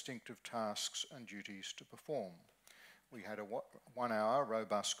our distinctive tasks and duties to perform. We had a 1-hour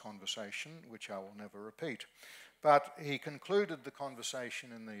robust conversation, which I will never repeat, but he concluded the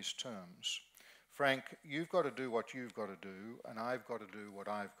conversation in these terms. Frank, you've got to do what you've got to do, and I've got to do what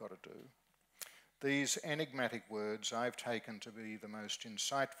I've got to do. These enigmatic words I've taken to be the most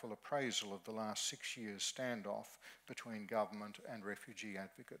insightful appraisal of the last 6 years' standoff between government and refugee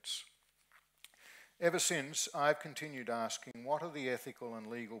advocates. Ever since, I've continued asking what are the ethical and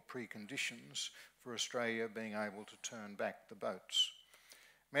legal preconditions for Australia being able to turn back the boats.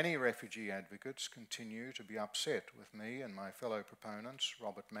 Many refugee advocates continue to be upset with me and my fellow proponents,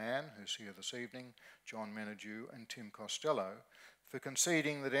 Robert Mann, who's here this evening, John Menadue and Tim Costello, for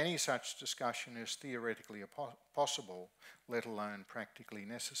conceding that any such discussion is theoretically possible, let alone practically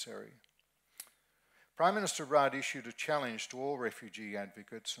necessary. Prime Minister Rudd issued a challenge to all refugee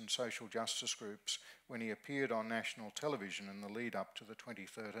advocates and social justice groups when he appeared on national television in the lead-up to the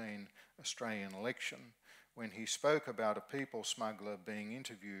 2013 Australian election, when he spoke about a people smuggler being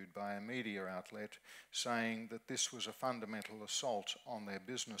interviewed by a media outlet saying that this was a fundamental assault on their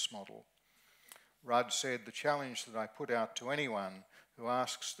business model. Rudd said, the challenge that I put out to anyone who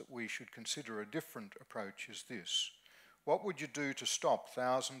asks that we should consider a different approach is this. What would you do to stop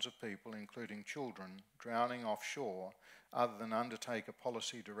thousands of people, including children, drowning offshore, other than undertake a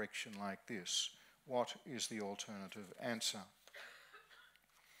policy direction like this? What is the alternative answer?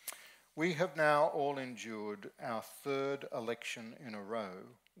 We have now all endured our third election in a row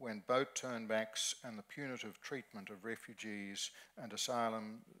when boat turnbacks and the punitive treatment of refugees and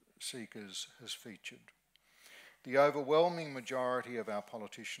asylum seekers has featured. The overwhelming majority of our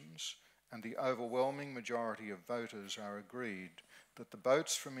politicians and the overwhelming majority of voters are agreed that the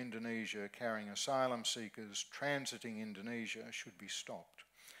boats from Indonesia carrying asylum seekers transiting Indonesia should be stopped,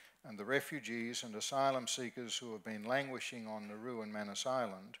 and the refugees and asylum seekers who have been languishing on Nauru and Manus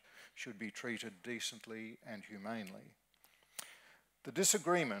Island should be treated decently and humanely. The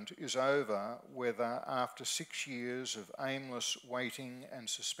disagreement is over whether, after 6 years of aimless waiting and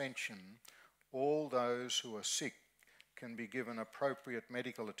suspension, all those who are sick can be given appropriate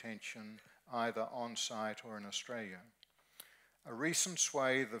medical attention either on-site or in Australia. A recent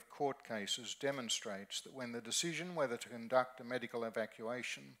swathe of court cases demonstrates that when the decision whether to conduct a medical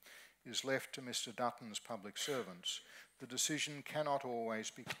evacuation is left to Mr. Dutton's public servants, the decision cannot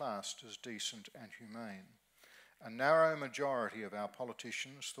always be classed as decent and humane. A narrow majority of our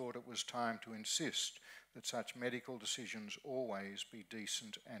politicians thought it was time to insist that such medical decisions always be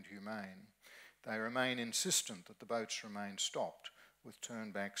decent and humane. They remain insistent that the boats remain stopped, with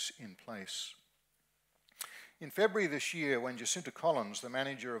turnbacks in place. In February this year, when Jacinta Collins, the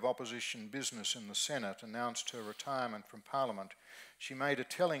manager of opposition business in the Senate, announced her retirement from Parliament, she made a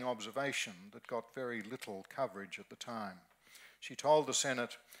telling observation that got very little coverage at the time. She told the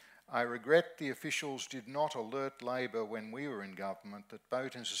Senate, "I regret the officials did not alert Labor when we were in government that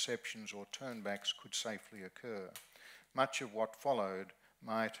boat interceptions or turnbacks could safely occur. Much of what followed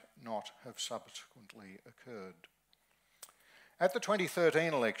might not have subsequently occurred. At the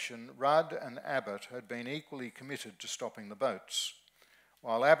 2013 election, Rudd and Abbott had been equally committed to stopping the boats.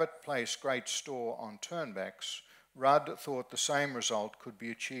 While Abbott placed great store on turnbacks, Rudd thought the same result could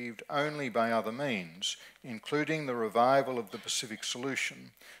be achieved only by other means, including the revival of the Pacific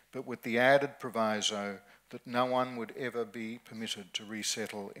solution, but with the added proviso that no one would ever be permitted to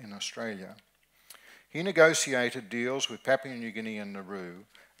resettle in Australia. He negotiated deals with Papua New Guinea and Nauru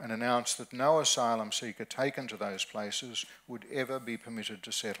and announced that no asylum seeker taken to those places would ever be permitted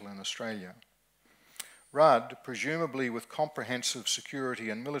to settle in Australia. Rudd, presumably with comprehensive security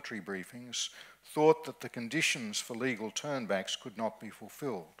and military briefings, thought that the conditions for legal turnbacks could not be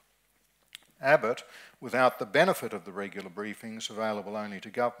fulfilled. Abbott, without the benefit of the regular briefings available only to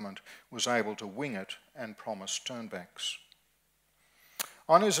government, was able to wing it and promise turnbacks.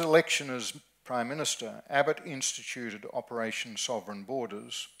 On his election as Prime Minister, Abbott instituted Operation Sovereign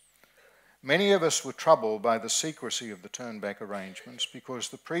Borders. Many of us were troubled by the secrecy of the turnback arrangements because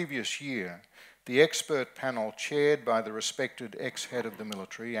the previous year, the expert panel chaired by the respected ex-head of the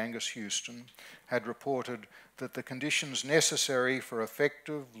military, Angus Houston, had reported that the conditions necessary for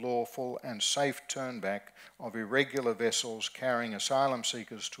effective, lawful and safe turnback of irregular vessels carrying asylum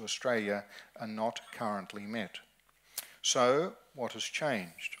seekers to Australia are not currently met. So, what has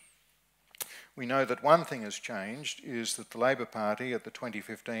changed? We know that one thing has changed is that the Labor Party at the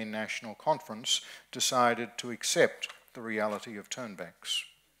 2015 National Conference decided to accept the reality of turnbacks.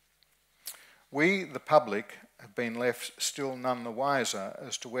 We, the public, have been left still none the wiser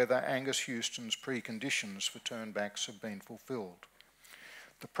as to whether Angus Houston's preconditions for turnbacks have been fulfilled.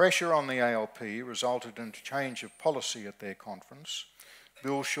 The pressure on the ALP resulted in a change of policy at their conference.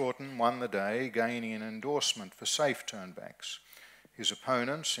 Bill Shorten won the day, gaining an endorsement for safe turnbacks. His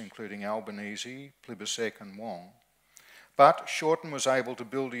opponents, including Albanese, Plibersek and Wong. But Shorten was able to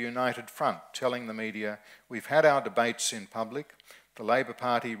build a united front, telling the media, "We've had our debates in public. The Labor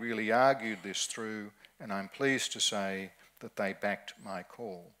Party really argued this through, and I'm pleased to say that they backed my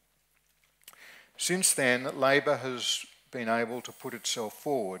call." Since then, Labor has been able to put itself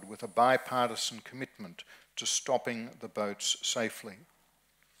forward with a bipartisan commitment to stopping the boats safely.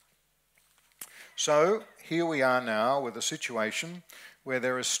 So here we are now with a situation where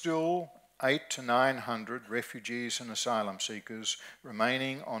there are still 800 to 900 refugees and asylum seekers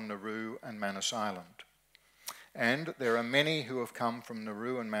remaining on Nauru and Manus Island. And there are many who have come from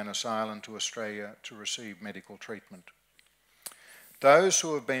Nauru and Manus Island to Australia to receive medical treatment. Those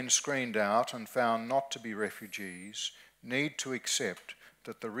who have been screened out and found not to be refugees need to accept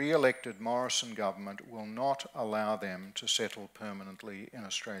that the re-elected Morrison government will not allow them to settle permanently in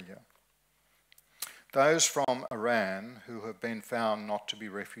Australia. Those from Iran who have been found not to be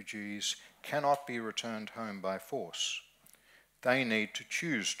refugees cannot be returned home by force. They need to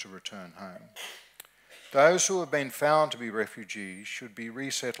choose to return home. Those who have been found to be refugees should be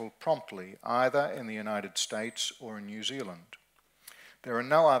resettled promptly, either in the United States or in New Zealand. There are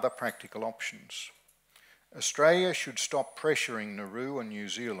no other practical options. Australia should stop pressuring Nauru and New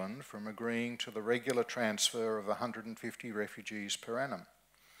Zealand from agreeing to the regular transfer of 150 refugees per annum.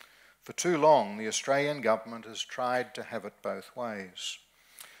 For too long, the Australian government has tried to have it both ways.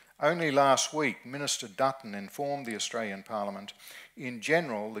 Only last week, Minister Dutton informed the Australian Parliament, in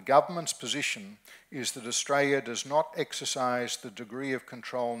general, the government's position is that Australia does not exercise the degree of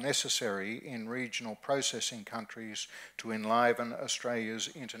control necessary in regional processing countries to enliven Australia's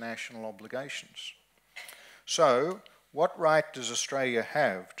international obligations. So, what right does Australia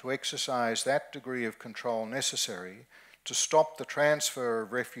have to exercise that degree of control necessary to stop the transfer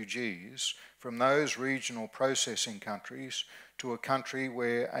of refugees from those regional processing countries to a country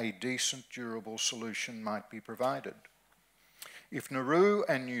where a decent, durable solution might be provided? If Nauru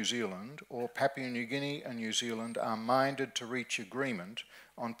and New Zealand, or Papua New Guinea and New Zealand, are minded to reach agreement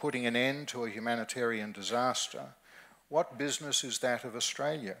on putting an end to a humanitarian disaster, what business is that of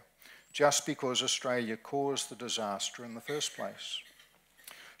Australia, just because Australia caused the disaster in the first place?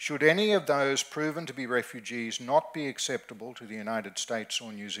 Should any of those proven to be refugees not be acceptable to the United States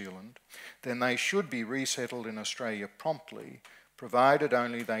or New Zealand, then they should be resettled in Australia promptly, provided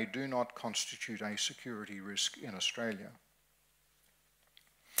only they do not constitute a security risk in Australia.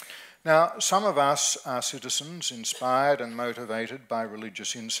 Now, some of us are citizens inspired and motivated by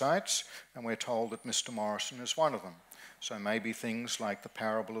religious insights, and we're told that Mr. Morrison is one of them. So maybe things like the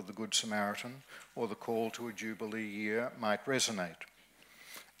parable of the Good Samaritan or the call to a Jubilee year might resonate.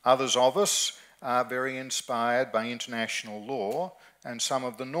 Others of us are very inspired by international law and some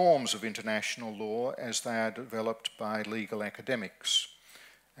of the norms of international law as they are developed by legal academics.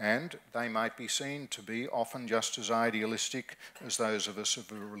 and they might be seen to be often just as idealistic as those of us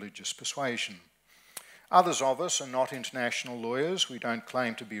of a religious persuasion. Others of us are not international lawyers. We don't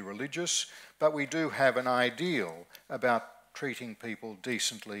claim to be religious, but we do have an ideal about treating people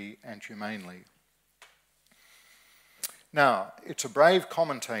decently and humanely. Now, it's a brave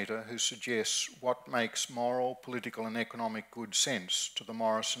commentator who suggests what makes moral, political and economic good sense to the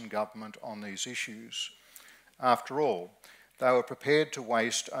Morrison government on these issues. After all, they were prepared to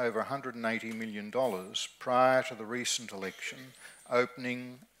waste over $180 million prior to the recent election,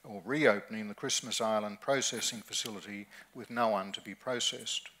 opening or reopening the Christmas Island processing facility with no one to be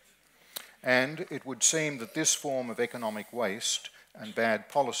processed. And it would seem that this form of economic waste and bad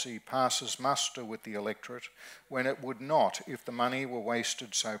policy passes muster with the electorate when it would not if the money were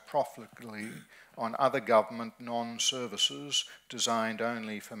wasted so profitably on other government non-services designed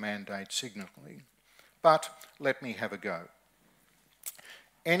only for mandate signalling. But let me have a go.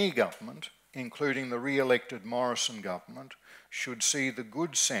 Any government, including the re-elected Morrison government, should see the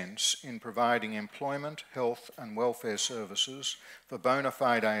good sense in providing employment, health and welfare services for bona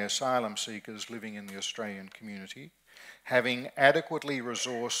fide asylum seekers living in the Australian community, having adequately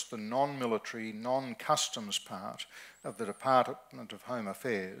resourced the non-military, non-customs part of the Department of Home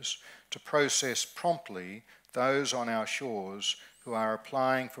Affairs to process promptly those on our shores who are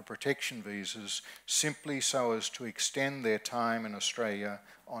applying for protection visas simply so as to extend their time in Australia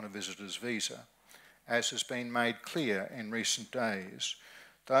on a visitor's visa. As has been made clear in recent days,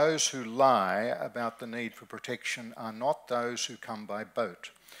 those who lie about the need for protection are not those who come by boat.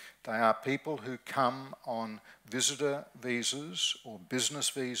 They are people who come on visitor visas or business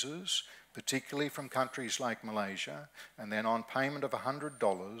visas, particularly from countries like Malaysia, and then on payment of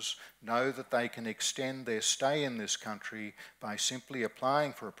 $100 know that they can extend their stay in this country by simply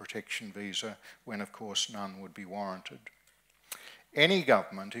applying for a protection visa when of course none would be warranted. Any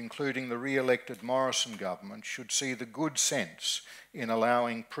government, including the re-elected Morrison government, should see the good sense in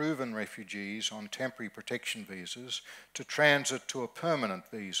allowing proven refugees on temporary protection visas to transit to a permanent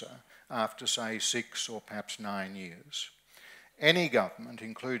visa after, say, 6 or perhaps 9 years. Any government,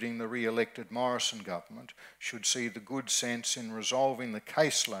 including the re-elected Morrison government, should see the good sense in resolving the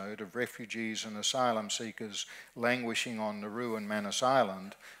caseload of refugees and asylum seekers languishing on Nauru and Manus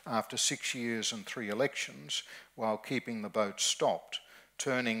Island after 6 years and 3 elections, while keeping the boats stopped,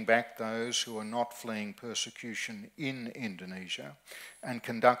 turning back those who are not fleeing persecution in Indonesia, and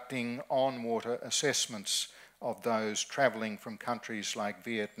conducting on-water assessments of those travelling from countries like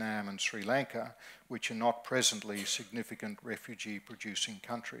Vietnam and Sri Lanka, which are not presently significant refugee-producing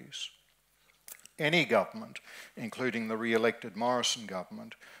countries. Any government, including the re-elected Morrison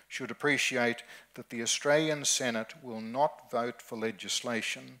government, should appreciate that the Australian Senate will not vote for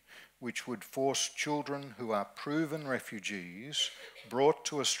legislation which would force children who are proven refugees brought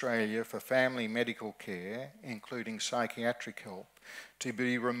to Australia for family medical care, including psychiatric help, to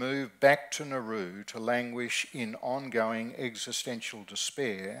be removed back to Nauru to languish in ongoing existential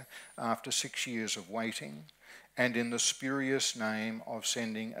despair after 6 years of waiting, and in the spurious name of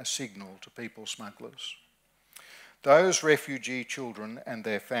sending a signal to people smugglers. Those refugee children and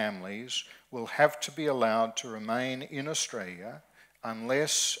their families will have to be allowed to remain in Australia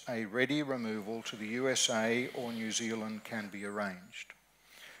unless a ready removal to the USA or New Zealand can be arranged.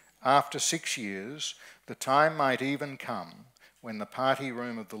 After 6 years, the time might even come when the party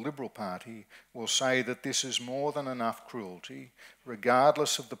room of the Liberal Party will say that this is more than enough cruelty,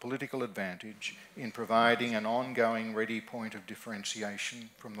 regardless of the political advantage in providing an ongoing ready point of differentiation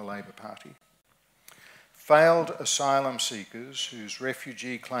from the Labor Party. Failed asylum seekers whose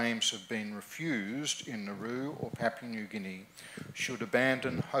refugee claims have been refused in Nauru or Papua New Guinea should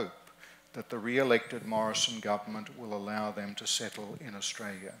abandon hope that the re-elected Morrison government will allow them to settle in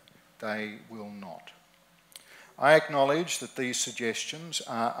Australia. They will not. I acknowledge that these suggestions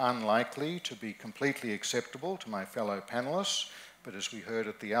are unlikely to be completely acceptable to my fellow panellists, but as we heard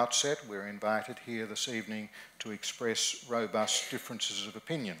at the outset, we're invited here this evening to express robust differences of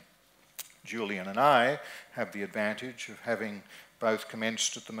opinion. Julian and I have the advantage of having both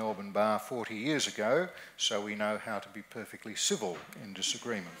commenced at the Melbourne Bar 40 years ago, so we know how to be perfectly civil in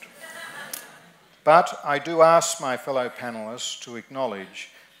disagreement. But I do ask my fellow panellists to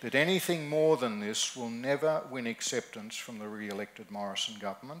acknowledge that anything more than this will never win acceptance from the re-elected Morrison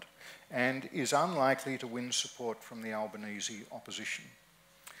government and is unlikely to win support from the Albanese opposition.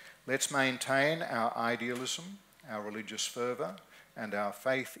 Let's maintain our idealism, our religious fervour, and our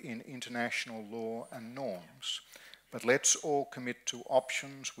faith in international law and norms, but let's all commit to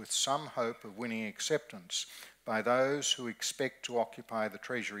options with some hope of winning acceptance by those who expect to occupy the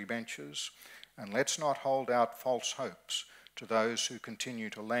Treasury benches, and let's not hold out false hopes to those who continue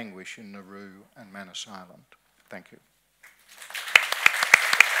to languish in Nauru and Manus Island. Thank you.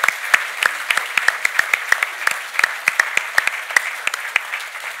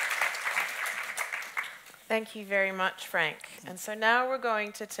 Thank you very much, Frank. And so now we're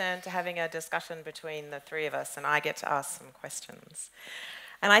going to turn to having a discussion between the three of us, and I get to ask some questions.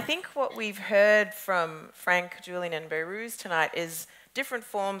 And I think what we've heard from Frank, Julian, and Behrouz tonight is different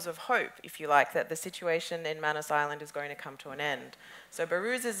forms of hope, if you like, that the situation in Manus Island is going to come to an end. So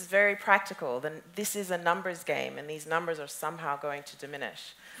Behrouz is very practical. This is a numbers game, and these numbers are somehow going to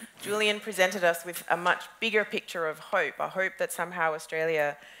diminish. Julian presented us with a much bigger picture of hope, a hope that somehow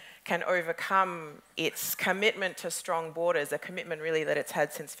Australia can overcome its commitment to strong borders, a commitment really that it's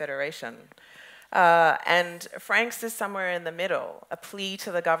had since Federation. And Frank's is somewhere in the middle, a plea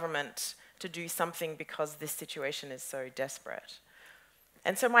to the government to do something because this situation is so desperate.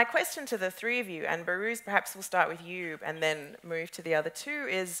 And so my question to the three of you, and Behrouz, perhaps we'll start with you and then move to the other two,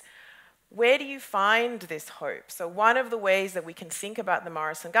 is where do you find this hope? So one of the ways that we can think about the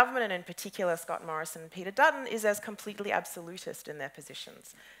Morrison government, and in particular Scott Morrison and Peter Dutton, is as completely absolutist in their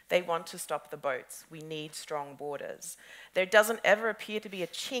positions. They want to stop the boats. We need strong borders. There doesn't ever appear to be a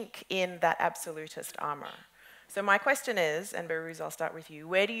chink in that absolutist armour. So my question is, and Behrouz, I'll start with you,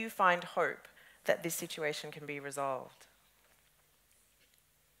 where do you find hope that this situation can be resolved?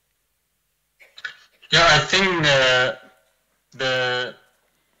 Yeah, I think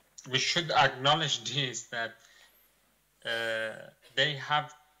we should acknowledge this, that they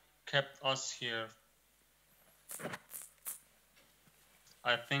have kept us here.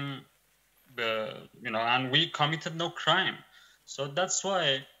 I think and we committed no crime. So that's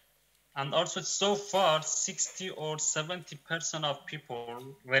why, and also so far 60 or 70% of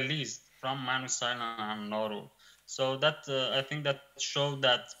people released from Manus Island and Nauru. So that I think that showed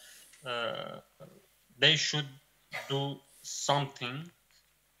that they should do something,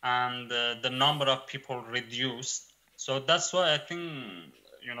 and the number of people reduced. So that's why I think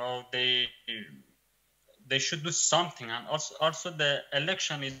they should do something. And also the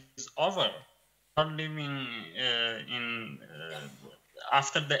election is over. We're living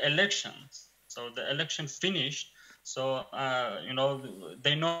after the elections. So the election finished. So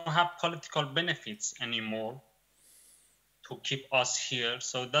they don't have political benefits anymore to keep us here.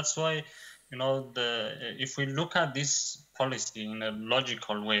 So that's why if we look at this policy in a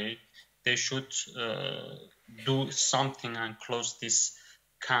logical way, they should do something and close these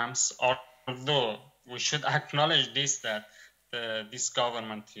camps. Although we should acknowledge this, that this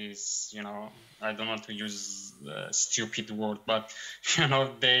government is, I don't want to use a stupid word, but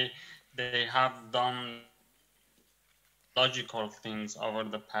they have done logical things over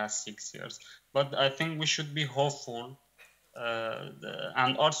the past 6 years. But I think we should be hopeful,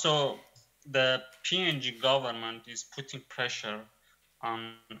 and also the PNG government is putting pressure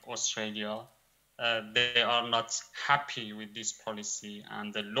on Australia. They are not happy with this policy,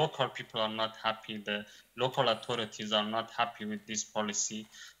 and the local people are not happy. The local authorities are not happy with this policy.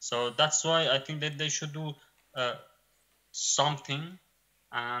 So that's why I think that they should do something.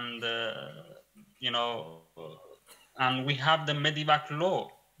 And and we have the Medivac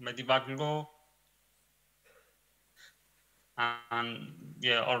law. And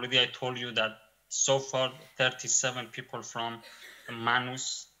yeah, already I told you that so far 37 people from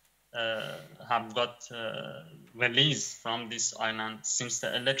Manus have got released from this island since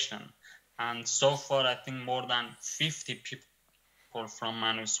the election. And so far, I think more than 50 people from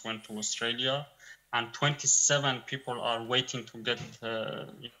Manus went to Australia, and 27 people are waiting to get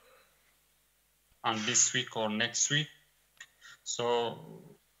on this week or next week. So,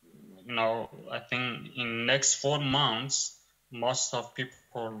 I think in next 4 months, most of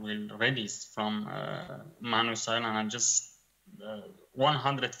people will release from Manus Island, and just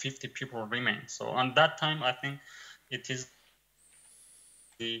 150 people remain. So on that time, I think it is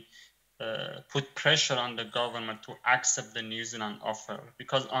put pressure on the government to accept the New Zealand offer,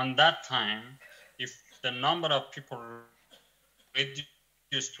 because on that time, if the number of people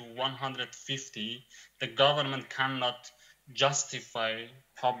reduced to 150, the government cannot justify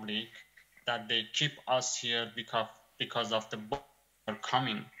public that they keep us here because of the border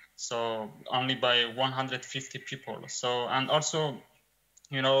coming. So only by 150 people. So, and also,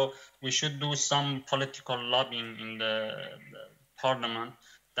 we should do some political lobbying in the parliament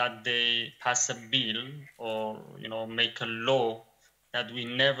that they pass a bill or, make a law that we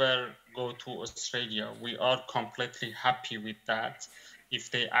never go to Australia. We are completely happy with that. If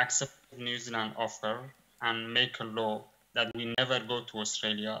they accept the New Zealand offer and make a law that we never go to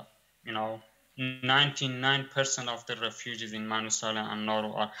Australia, 99% of the refugees in Manus Island and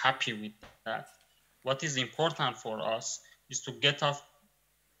Nauru are happy with that. What is important for us is to get off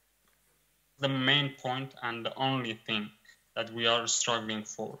the main point and the only thing that we are struggling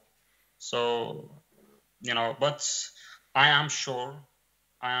for. So, but I am sure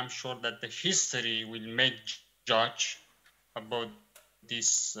that the history will make judge about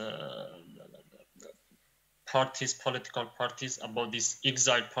these political parties, about this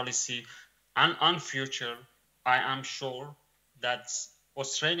exile policy, and on future, I am sure that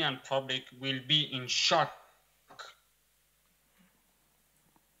Australian public will be in shock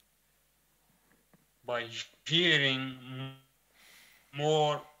by hearing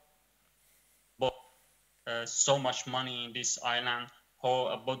more about so much money in this island,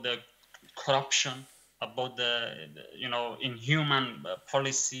 or about the corruption, about the inhuman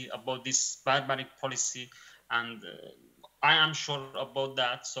policy, about this barbaric policy, and I am sure about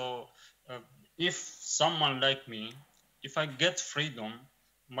that. So if someone like me, if I get freedom,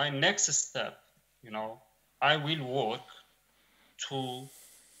 my next step, I will work to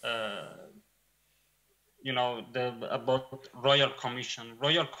about Royal Commission.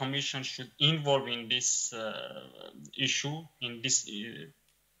 Royal Commission should involve in this issue, in this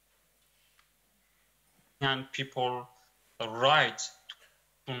and people the right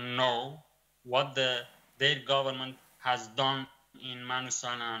to know what their government has done in Manus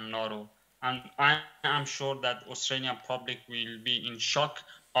Island and Nauru. And I am sure that Australian public will be in shock,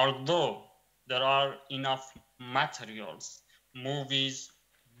 although there are enough materials, movies,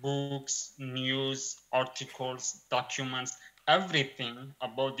 books, news, articles, documents, everything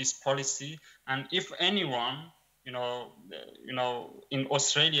about this policy. And if anyone, in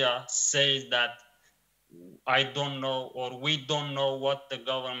Australia says that I don't know, or we don't know what the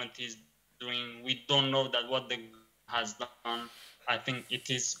government is doing, we don't know that what the government has done, I think it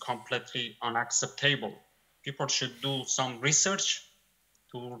is completely unacceptable. People should do some research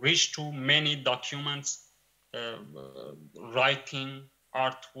to reach to many documents, writing,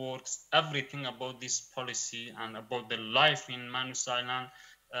 artworks, everything about this policy and about the life in Manus Island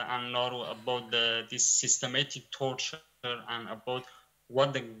and Nauru, about this systematic torture and about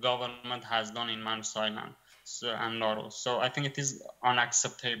what the government has done in Manus Island and Nauru. So I think it is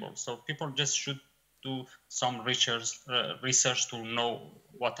unacceptable. So people just should do some research to know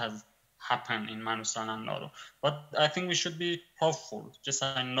what has happened in Manus Island and Nauru. But I think we should be hopeful. Just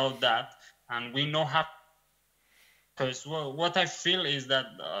I know that, and we know how. Because what I feel is that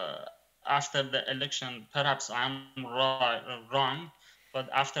after the election, perhaps I'm wrong, but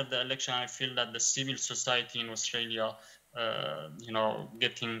after the election, I feel that the civil society in Australia,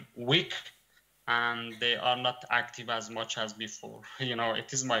 getting weak, and they are not active as much as before.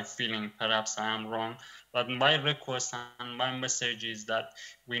 It is my feeling. Perhaps I am wrong, but my request and my message is that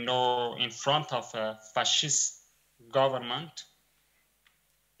we know in front of a fascist government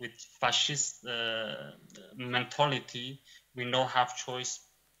with fascist mentality, we no have choice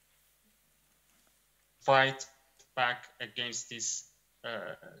fight back against this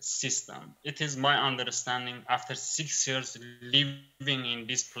system. It is my understanding after 6 years living in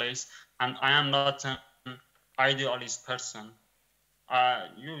this place, and I am not an idealist person.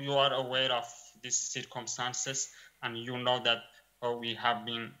 You are aware of these circumstances, and you know that we have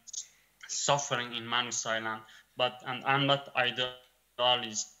been suffering in Manus Island, and I'm not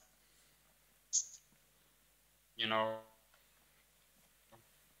idealist.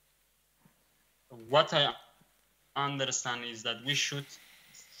 What I understand is that we should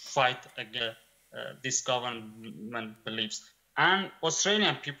fight against this government beliefs. And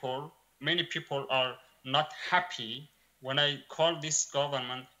Australian people, many people are not happy when I call this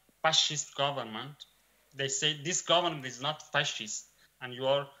government fascist government. They say this government is not fascist and you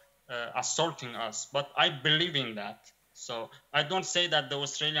are assaulting us. But I believe in that. So I don't say that the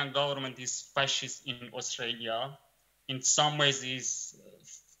Australian government is fascist in Australia. In some ways is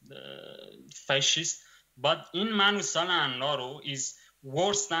fascist. But in Manus Island and Nauru is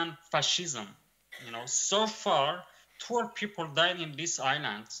worse than fascism. So far, 12 people died in these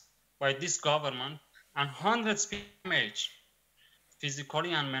islands by this government, and hundreds damaged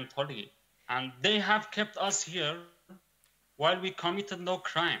physically and mentally. And they have kept us here while we committed no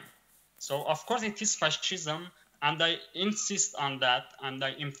crime. So of course it is fascism, and I insist on that, and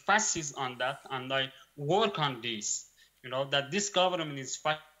I emphasize on that, and I work on this. That this government is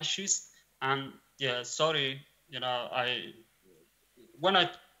fascist, and when I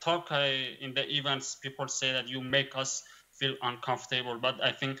talk in the events, people say that you make us feel uncomfortable, but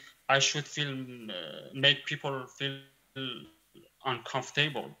I think I should make people feel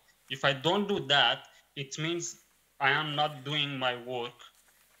uncomfortable. If I don't do that, it means I am not doing my work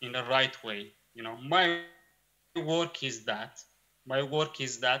in the right way. My work is that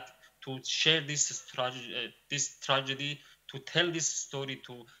to share this tragedy, to tell this story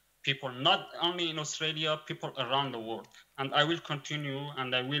to people, not only in Australia, people around the world. And I will continue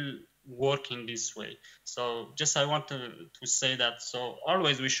and I will work in this way. So just I want to say that, so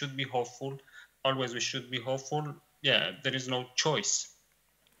always we should be hopeful. Always we should be hopeful. Yeah, there is no choice.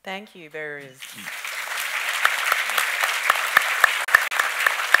 Thank you, Behrooz.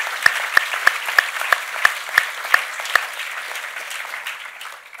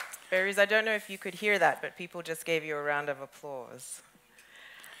 Behrooz, I don't know if you could hear that, but people just gave you a round of applause.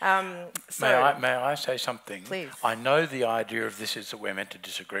 May I say something? Please. I know the idea of this is that we're meant to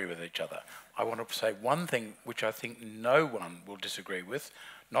disagree with each other. I want to say one thing which I think no one will disagree with,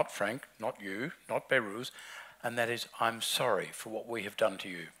 not Frank, not you, not Behrooz, and that is I'm sorry for what we have done to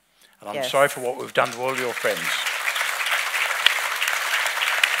you. And I'm sorry for what we've done to all your friends.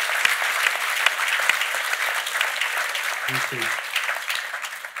 Thank you.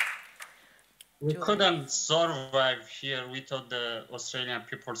 We couldn't survive here without the Australian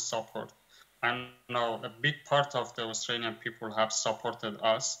people's support. I know a big part of the Australian people have supported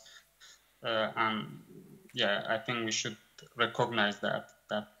us. And yeah, I think we should recognize that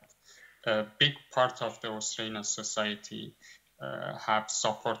a big part of the Australian society have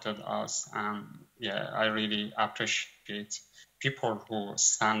supported us. And yeah, I really appreciate people who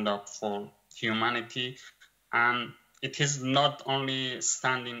stand up for humanity. And it is not only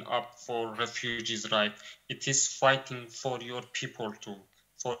standing up for refugees' rights, it is fighting for your people too,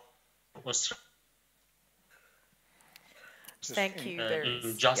 for Australia. Thank you.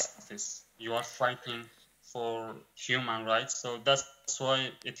 Injustice. You are fighting for human rights. So that's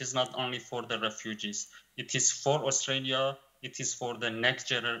why it is not only for the refugees. It is for Australia. It is for the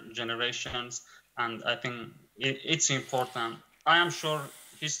next generations. And I think it's important. I am sure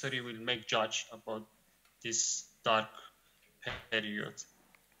history will make judge about this dark period.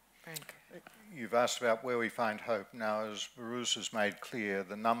 Frank. You've asked about where we find hope. Now, as Behrooz has made clear,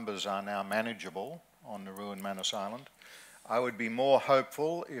 the numbers are now manageable on Nauru and Manus Island. I would be more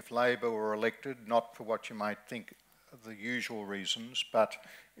hopeful if Labor were elected, not for what you might think of the usual reasons, but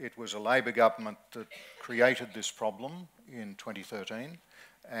it was a Labor government that created this problem in 2013.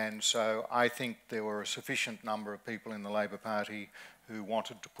 And so I think there were a sufficient number of people in the Labor Party who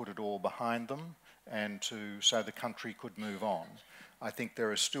wanted to put it all behind them and so the country could move on. I think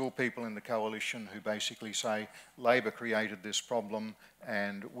there are still people in the coalition who basically say Labor created this problem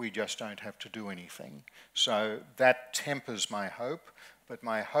and we just don't have to do anything. So that tempers my hope, but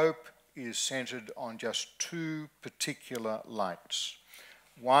my hope is centred on just two particular lights.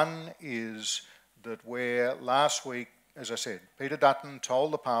 One is that where last week, as I said, Peter Dutton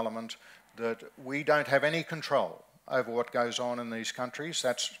told the Parliament that we don't have any control over what goes on in these countries,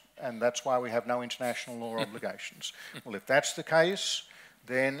 and that's why we have no international law obligations. Well, if that's the case,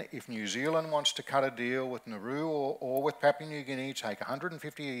 then if New Zealand wants to cut a deal with Nauru or with Papua New Guinea, take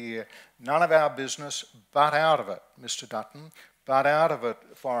 150 a year, none of our business, butt out of it, Mr. Dutton, butt out of it,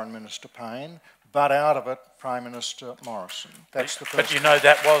 Foreign Minister Payne, butt out of it, Prime Minister Morrison. That's the first. But you know,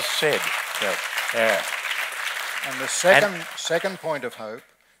 that was said. Yeah. And the second point of hope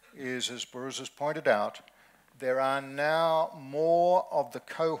is, as Behrooz has pointed out, there are now more of the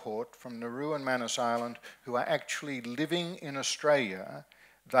cohort from Nauru and Manus Island who are actually living in Australia,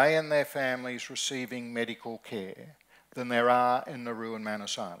 they and their families receiving medical care, than there are in Nauru and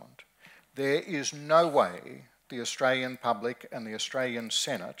Manus Island. There is no way the Australian public and the Australian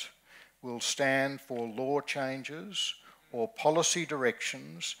Senate will stand for law changes or policy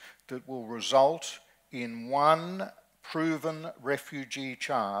directions that will result in one proven refugee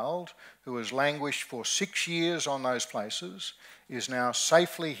child who has languished for 6 years on those places, is now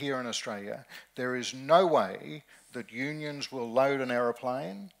safely here in Australia. There is no way that unions will load an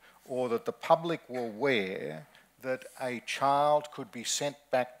aeroplane or that the public will wear that a child could be sent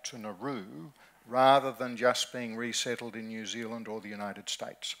back to Nauru rather than just being resettled in New Zealand or the United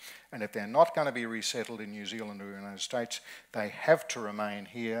States. And if they're not going to be resettled in New Zealand or the United States, they have to remain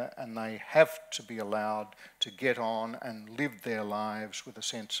here and they have to be allowed to get on and live their lives with a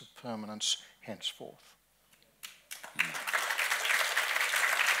sense of permanence henceforth.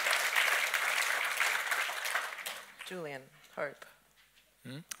 Julian, hope.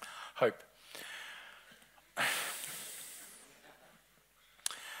 Hope.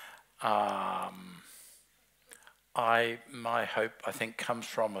 My hope, I think, comes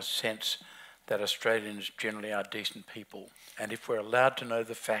from a sense that Australians generally are decent people, and if we're allowed to know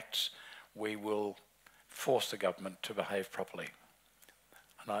the facts, we will force the government to behave properly.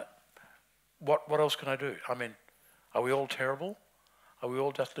 And what else can I do? I mean, are we all terrible? Are we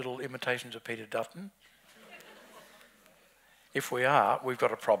all just little imitations of Peter Dutton? If we are, we've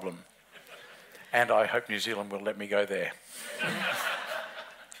got a problem. And I hope New Zealand will let me go there.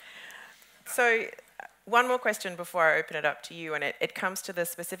 So, one more question before I open it up to you, and it comes to the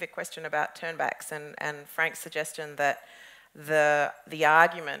specific question about turnbacks and Frank's suggestion that the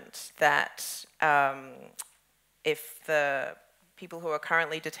argument that if the people who are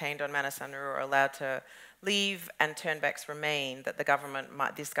currently detained on Manus and Nauru are allowed to leave and turnbacks remain, that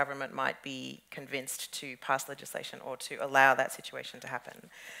this government might be convinced to pass legislation or to allow that situation to happen.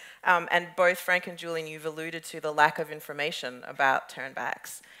 And both Frank and Julian, you've alluded to the lack of information about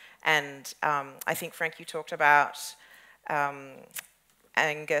turnbacks. And I think, Frank, you talked about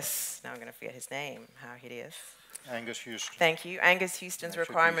Angus, now I'm going to forget his name, how hideous. Angus Houston. Thank you. Angus Houston's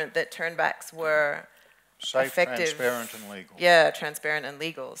requirement that turnbacks were safe, effective, transparent and legal. Yeah, transparent and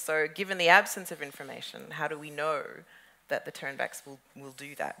legal. So given the absence of information, how do we know that the turnbacks will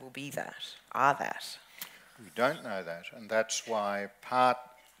do that, will be that, are that? We don't know that, and that's why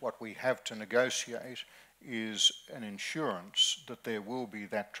what we have to negotiate is an insurance that there will be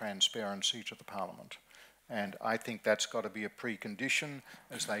that transparency to the Parliament. And I think that's got to be a precondition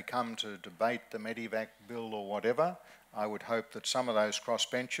as they come to debate the Medivac bill or whatever. I would hope that some of those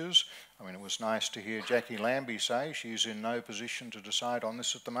crossbenchers, I mean, it was nice to hear Jackie Lambie say she's in no position to decide on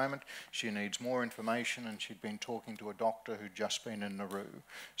this at the moment. She needs more information, and she'd been talking to a doctor who'd just been in Nauru.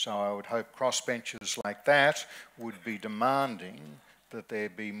 So I would hope crossbenchers like that would be demanding that there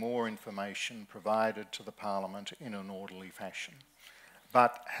be more information provided to the Parliament in an orderly fashion.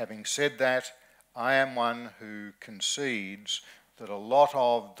 But having said that, I am one who concedes that a lot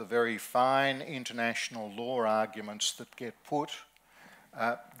of the very fine international law arguments that get put,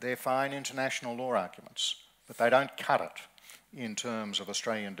 they're fine international law arguments, but they don't cut it in terms of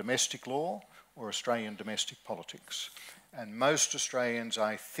Australian domestic law or Australian domestic politics. And most Australians,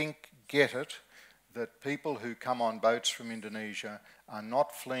 I think, get it that people who come on boats from Indonesia are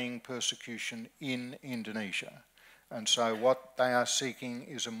not fleeing persecution in Indonesia. And so what they are seeking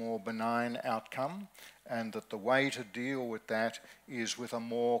is a more benign outcome, and that the way to deal with that is with a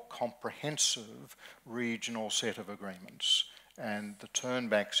more comprehensive regional set of agreements. And the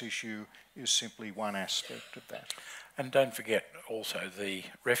turnbacks issue is simply one aspect of that. And don't forget also the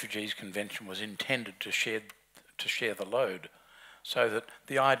Refugees Convention was intended to share the load, so that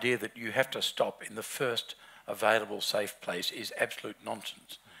the idea that you have to stop in the first available safe place is absolute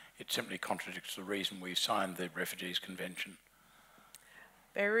nonsense. It simply contradicts the reason we signed the Refugees Convention.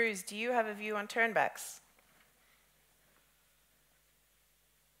 Behrouz, do you have a view on turnbacks?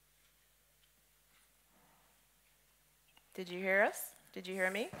 Did you hear us? Did you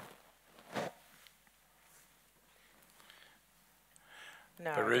hear me?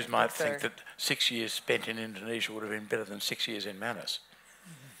 No. Behrouz might think that 6 years spent in Indonesia would have been better than 6 years in Manus.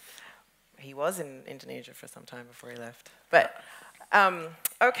 He was in Indonesia for some time before he left. But,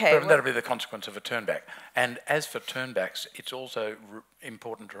 okay. But that'll be the consequence of a turnback. And as for turnbacks, it's also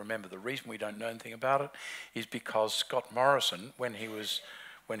important to remember the reason we don't know anything about it is because Scott Morrison, when he was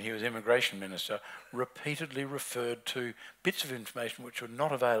Immigration Minister, repeatedly referred to bits of information which were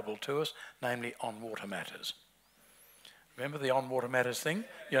not available to us, namely on water matters. Remember the on water matters thing?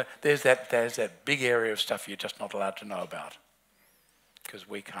 You know, there's that big area of stuff you're just not allowed to know about because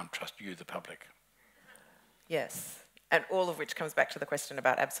we can't trust you, the public. Yes, and all of which comes back to the question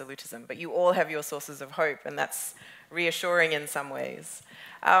about absolutism. But you all have your sources of hope, and that's reassuring in some ways.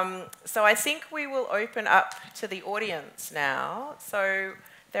 So I think we will open up to the audience now. So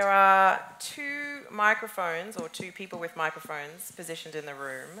there are 2 microphones, or 2 people with microphones positioned in the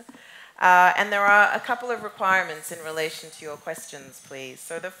room. And there are a couple of requirements in relation to your questions, please.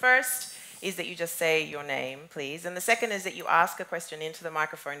 So the first is that you just say your name, please. And the second is that you ask a question into the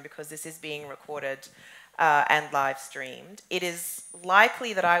microphone because this is being recorded and live streamed. It is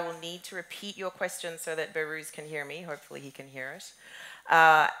likely that I will need to repeat your question so that Behrouz can hear me. Hopefully he can hear it.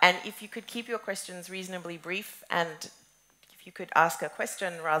 And if you could keep your questions reasonably brief, and if you could ask a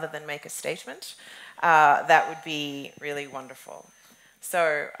question rather than make a statement, that would be really wonderful.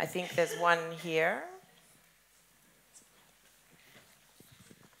 So I think there's one here.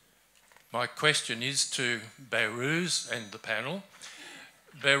 My question is to Behrouz and the panel.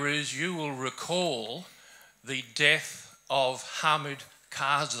 Behrouz, you will recall the death of Hamid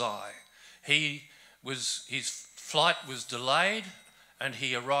Karzai. His flight was delayed and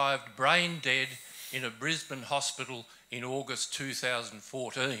he arrived brain dead in a Brisbane hospital in August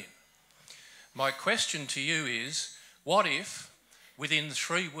 2014. My question to you is, what if within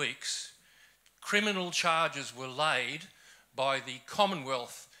 3 weeks criminal charges were laid by the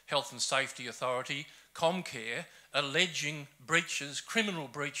Commonwealth Health and Safety Authority, Comcare, alleging criminal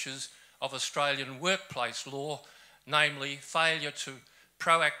breaches of Australian workplace law, namely failure to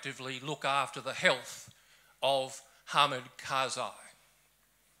proactively look after the health of Hamid Karzai?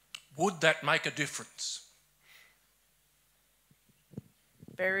 Would that make a difference?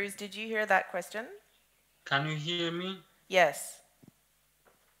 Behrouz, did you hear that question? Can you hear me? Yes.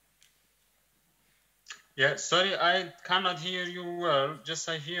 Yeah, sorry, I cannot hear you well. Just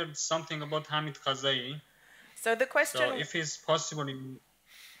I heard something about Hamid Karzai. So the question... So if it's possible,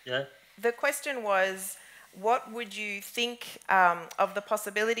 yeah. The question was, what would you think of the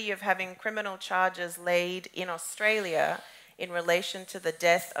possibility of having criminal charges laid in Australia in relation to the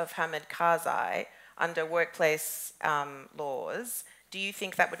death of Hamid Karzai under workplace laws? Do you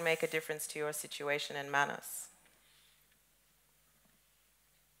think that would make a difference to your situation in Manus?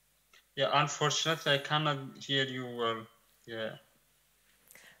 Yeah, unfortunately, I cannot hear you well. Yeah.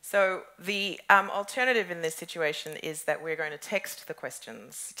 So the alternative in this situation is that we're going to text the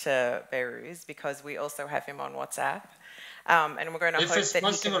questions to Behrouz because we also have him on WhatsApp, and we're going to hope that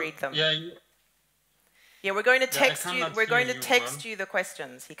he can read them. Yeah, yeah, we're going to text you. We're going to text you the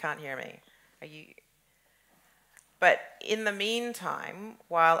questions. He can't hear me. Are you? But in the meantime,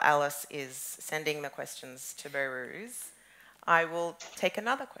 while Alice is sending the questions to Behrouz, I will take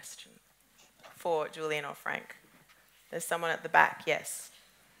another question for Julian or Frank. There's someone at the back. Yes.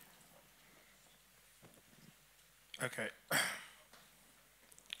 Okay.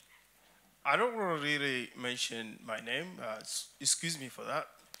 I don't want to really mention my name. Excuse me for that.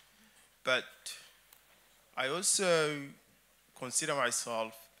 But I also consider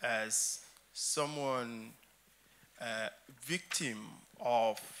myself as someone victim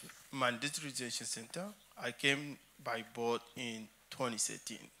of mandatory detention center. I came by boat in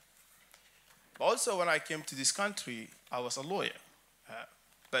 2013. But also when I came to this country, I was a lawyer.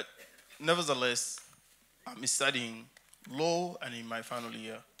 But nevertheless, I'm studying law and in my final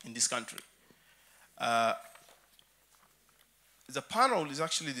year in this country. The panel is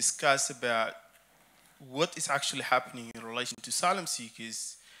actually discussed about what is actually happening in relation to asylum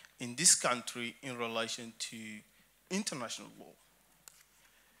seekers in this country in relation to international law.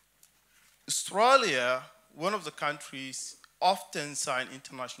 Australia, one of the countries, often sign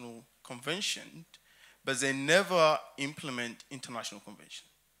international conventions, but they never implement international convention.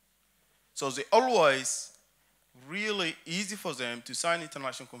 So they always really easy for them to sign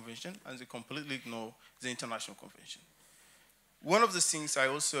international convention and they completely ignore the international convention. One of the things I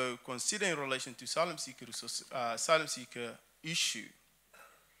also consider in relation to asylum seeker issue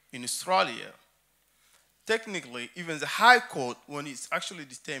in Australia, technically, even the High Court, when it's actually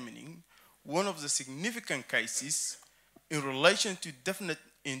determining one of the significant cases in relation to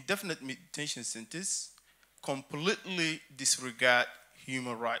indefinite detention centers, completely disregard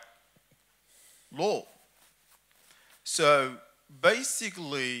human rights law. So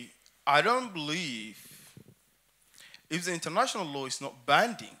basically, I don't believe if the international law is not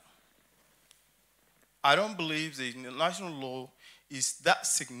binding, I don't believe the international law is that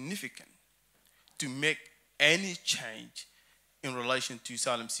significant to make any change in relation to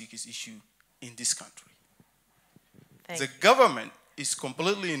asylum seekers issue in this country. The government is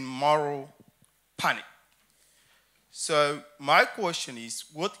completely in moral panic. So my question is,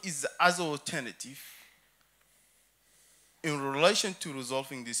 what is the other alternative in relation to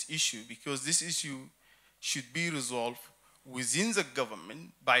resolving this issue? Because this issue should be resolved within the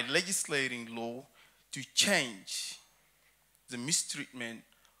government by legislating law to change the mistreatment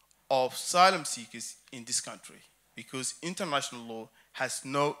of asylum seekers in this country, because international law has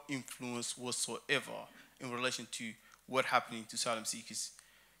no influence whatsoever in relation to what's happening to asylum seekers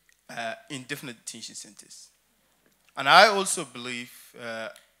in definite detention centers. And I also believe,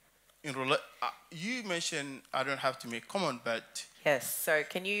 you mentioned I don't have to make comment, but... Yes, so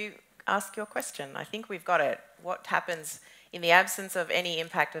can you ask your question? I think we've got it. What happens in the absence of any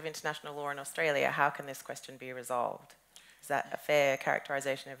impact of international law in Australia? How can this question be resolved? Is that a fair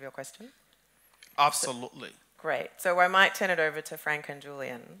characterization of your question? Absolutely. Great. So I might turn it over to Frank and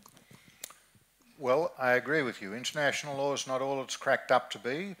Julian. Well, I agree with you. International law is not all it's cracked up to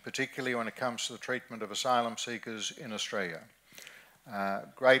be, particularly when it comes to the treatment of asylum seekers in Australia.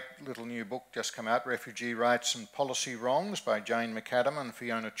 Great little new book just come out, Refugee Rights and Policy Wrongs by Jane McAdam and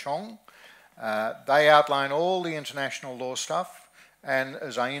Fiona Chong. They outline all the international law stuff, and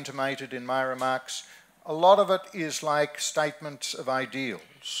as I intimated in my remarks, a lot of it is like statements of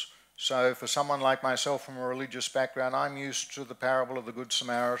ideals. So for someone like myself from a religious background, I'm used to the parable of the Good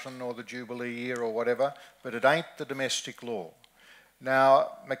Samaritan or the Jubilee year or whatever, but it ain't the domestic law. Now,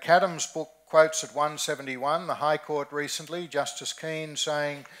 McAdam's book quotes at 171, the High Court recently, Justice Keane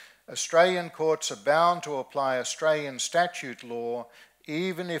saying, Australian courts are bound to apply Australian statute law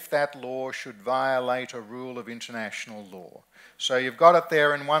even if that law should violate a rule of international law. So you've got it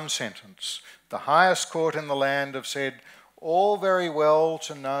there in one sentence. The highest court in the land have said, all very well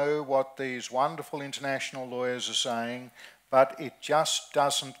to know what these wonderful international lawyers are saying, but it just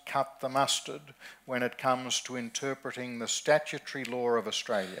doesn't cut the mustard when it comes to interpreting the statutory law of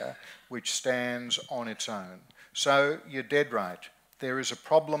Australia, which stands on its own. So you're dead right. There is a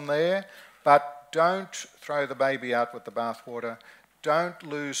problem there, but don't throw the baby out with the bathwater. Don't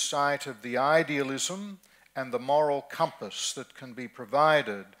lose sight of the idealism and the moral compass that can be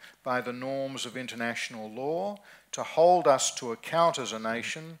provided by the norms of international law to hold us to account as a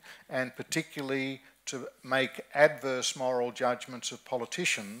nation, and particularly to make adverse moral judgments of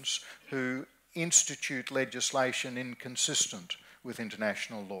politicians who institute legislation inconsistent with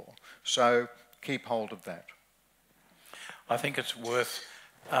international law. So keep hold of that. I think it's worth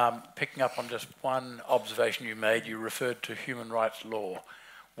picking up on just one observation you made. You referred to human rights law.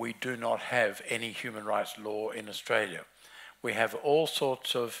 We do not have any human rights law in Australia. We have all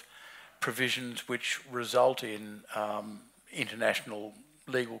sorts of provisions which result in international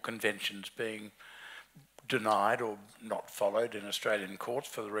legal conventions being denied or not followed in Australian courts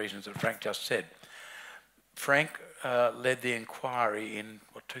for the reasons that Frank just said. Frank led the inquiry in,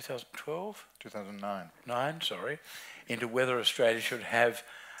 what, 2012? 2009. Into whether Australia should have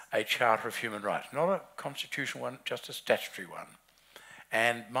a Charter of Human Rights. Not a constitutional one, just a statutory one.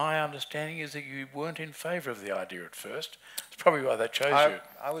 And my understanding is that you weren't in favour of the idea at first. It's probably why they chose you.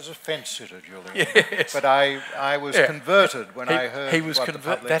 I was a fence-sitter, Julian. Yes. But I was converted when I heard what the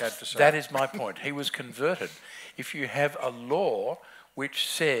public had to say. That is my point. He was converted. If you have a law which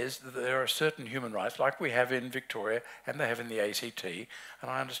says that there are certain human rights, like we have in Victoria and they have in the ACT, and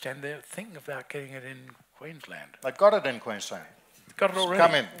I understand they're thinking about getting it in Queensland. They got it in Queensland. Got it already.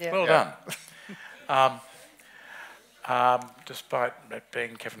 Come in. Yeah. Well done. Despite that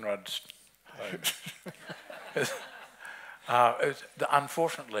being Kevin Rudd's home.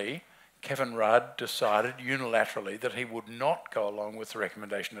 Unfortunately, Kevin Rudd decided unilaterally that he would not go along with the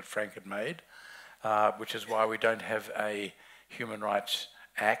recommendation that Frank had made, which is why we don't have a Human Rights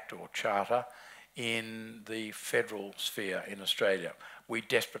Act or Charter in the federal sphere in Australia. We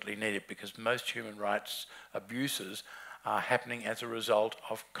desperately need it because most human rights abuses are happening as a result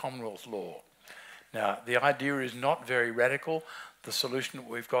of Commonwealth law. Now, the idea is not very radical. The solution that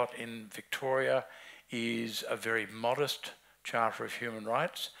we've got in Victoria is a very modest Charter of Human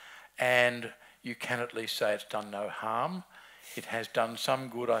Rights, and you can at least say it's done no harm. It has done some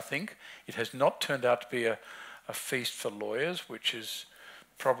good, I think. It has not turned out to be a feast for lawyers, which is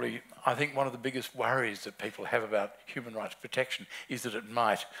probably, I think, one of the biggest worries that people have about human rights protection is that it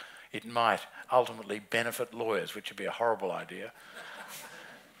might ultimately benefit lawyers, which would be a horrible idea.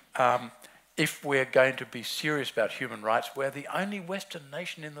 If we're going to be serious about human rights, we're the only Western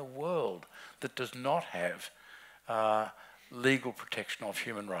nation in the world that does not have legal protection of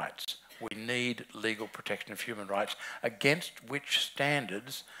human rights. We need legal protection of human rights against which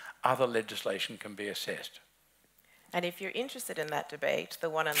standards other legislation can be assessed. And if you're interested in that debate, the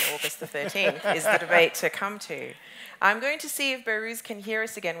one on August the 13th is the debate to come to. I'm going to see if Behrouz can hear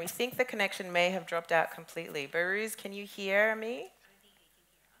us again. We think the connection may have dropped out completely. Behrouz, can you hear me?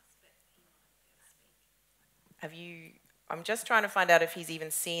 I'm just trying to find out if he's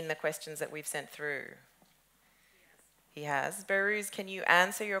even seen the questions that we've sent through. He has. Behrouz, can you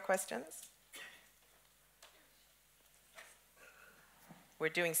answer your questions? We're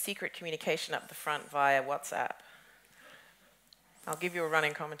doing secret communication up the front via WhatsApp. I'll give you a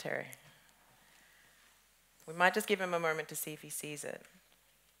running commentary. We might just give him a moment to see if he sees it.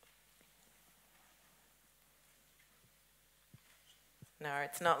 No,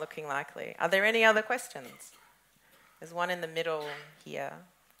 it's not looking likely. Are there any other questions? There's one in the middle here.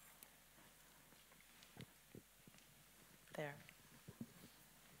 There.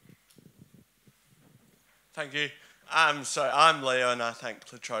 Thank you. I'm Leo and I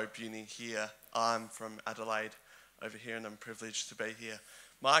thank La Trobe Uni here. I'm from Adelaide over here and I'm privileged to be here.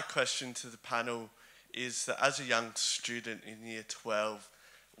 My question to the panel is that as a young student in year 12,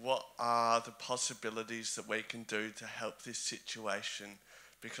 what are the possibilities that we can do to help this situation?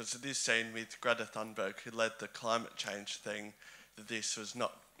 Because it is seen with Greta Thunberg, who led the climate change thing, that this was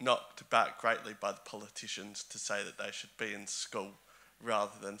knocked back greatly by the politicians to say that they should be in school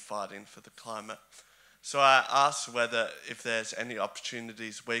rather than fighting for the climate. So I asked whether if there's any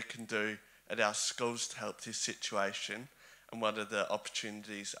opportunities we can do at our schools to help this situation, and what are the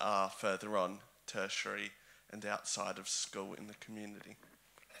opportunities are further on, tertiary and outside of school in the community.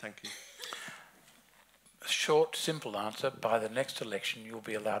 Thank you. A short, simple answer: by the next election you'll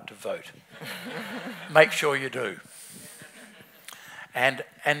be allowed to vote. Make sure you do. And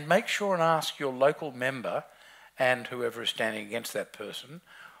make sure and ask your local member and whoever is standing against that person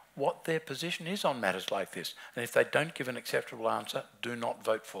what their position is on matters like this. And if they don't give an acceptable answer, do not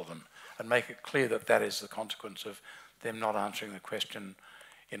vote for them. And make it clear that that is the consequence of them not answering the question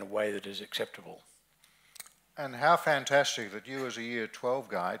in a way that is acceptable. And how fantastic that you as a Year 12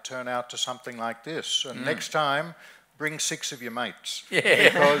 guy turn out to something like this. And next time, bring 6 of your mates. Yeah.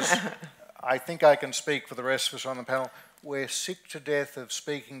 Because I think I can speak for the rest of us on the panel. We're sick to death of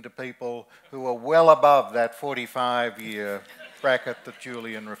speaking to people who are well above that 45-year bracket that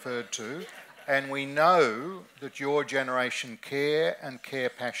Julian referred to. And we know that your generation care and care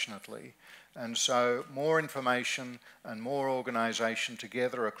passionately. And so more information and more organisation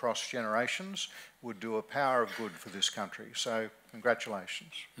together across generations would do a power of good for this country. So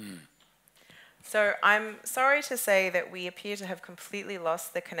congratulations. So I'm sorry to say that we appear to have completely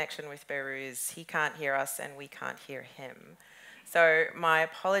lost the connection with Behrouz. He can't hear us and we can't hear him. So my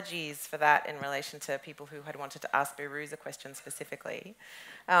apologies for that in relation to people who had wanted to ask Behrouz a question specifically.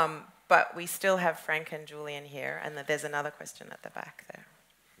 But we still have Frank and Julian here, and there's another question at the back there.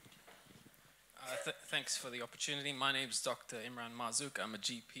 Thanks for the opportunity. My name is Dr. Imran Marzouk. I'm a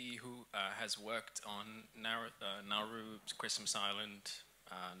GP who has worked on Nauru, Christmas Island,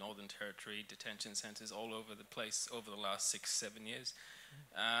 Northern Territory, detention centres all over the place over the last 6-7 years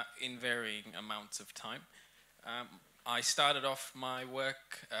in varying amounts of time. I started off my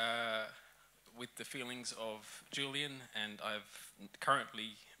work with the feelings of Julian, and I've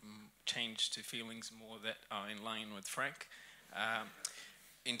currently changed to feelings more that are in line with Frank.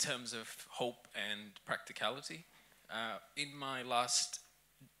 In terms of hope and practicality. In my last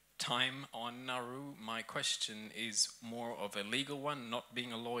time on Nauru, my question is more of a legal one. Not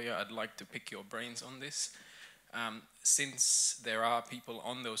being a lawyer, I'd like to pick your brains on this. Since there are people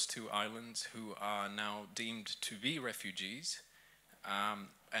on those 2 islands who are now deemed to be refugees,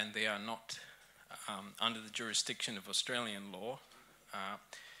 and they are not under the jurisdiction of Australian law,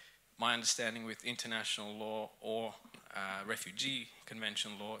 my understanding with international law or refugee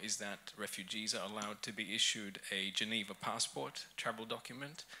convention law is that refugees are allowed to be issued a Geneva passport, travel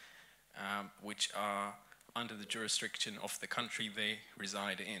document, which are under the jurisdiction of the country they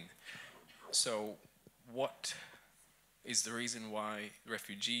reside in. So what is the reason why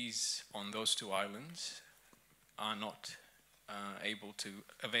refugees on those 2 islands are not able to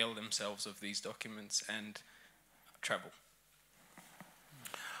avail themselves of these documents and travel?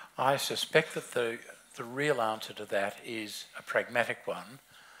 I suspect that the real answer to that is a pragmatic one.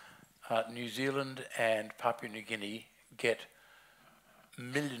 New Zealand and Papua New Guinea get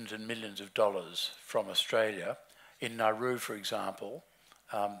millions and millions of dollars from Australia. In Nauru, for example,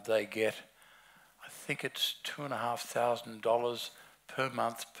 they get, I think it's $2,500 per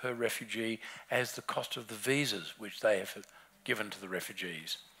month per refugee as the cost of the visas which they have given to the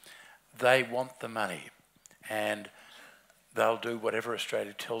refugees. They want the money, and they'll do whatever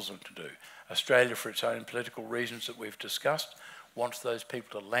Australia tells them to do. Australia, for its own political reasons that we've discussed, wants those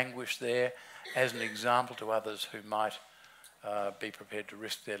people to languish there as an example to others who might be prepared to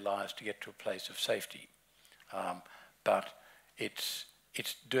risk their lives to get to a place of safety. But it's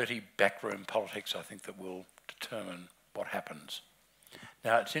dirty backroom politics, I think, that will determine what happens.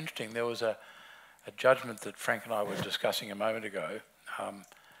 Now, it's interesting, there was a judgment that Frank and I were discussing a moment ago.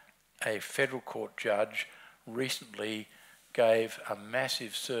 A federal court judge recently gave a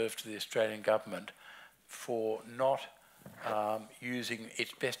massive serve to the Australian government for not using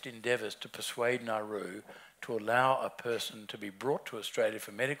its best endeavours to persuade Nauru to allow a person to be brought to Australia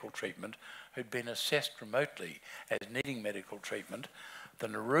for medical treatment who'd been assessed remotely as needing medical treatment. The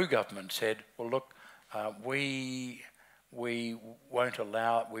Nauru government said, well, look, we won't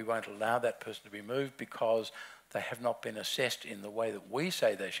allow that person to be moved because they have not been assessed in the way that we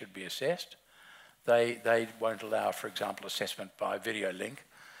say they should be assessed. They won't allow, for example, assessment by video link,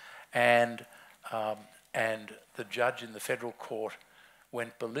 and the judge in the federal court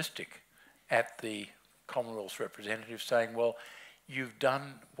went ballistic at the Commonwealth's representative, saying, well, you've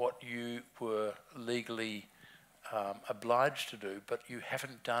done what you were legally obliged to do, but you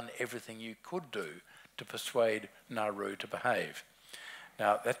haven't done everything you could do to persuade Nauru to behave.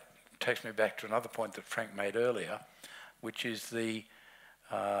 Now, that takes me back to another point that Frank made earlier, which is the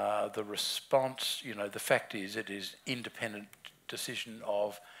response. You know, the fact is it is independent decision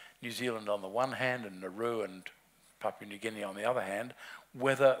of New Zealand on the one hand and Nauru and Papua New Guinea on the other hand,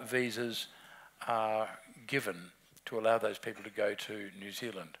 whether visas are given to allow those people to go to New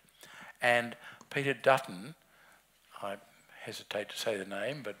Zealand. And Peter Dutton, I hesitate to say the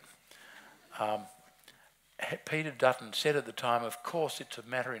name, but Peter Dutton said at the time, of course it's a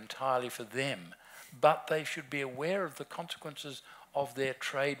matter entirely for them, but they should be aware of the consequences of their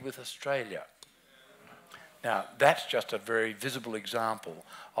trade with Australia. Now, that's just a very visible example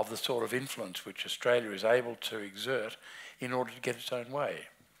of the sort of influence which Australia is able to exert in order to get its own way.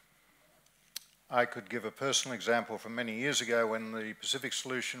 I could give a personal example from many years ago when the Pacific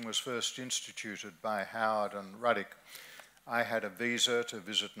Solution was first instituted by Howard and Ruddick. I had a visa to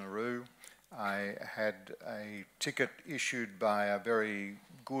visit Nauru. I had a ticket issued by a very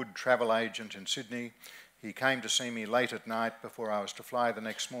good travel agent in Sydney. He came to see me late at night before I was to fly the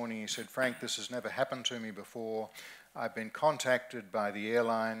next morning. He said, "Frank, this has never happened to me before. I've been contacted by the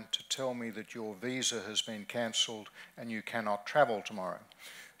airline to tell me that your visa has been cancelled and you cannot travel tomorrow."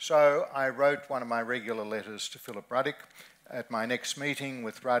 So I wrote one of my regular letters to Philip Ruddick. At my next meeting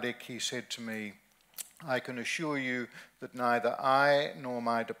with Ruddick, he said to me, "I can assure you that neither I nor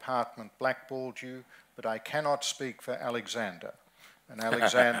my department blackballed you, but I cannot speak for Alexander." And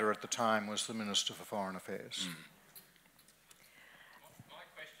Alexander at the time was the Minister for Foreign Affairs. My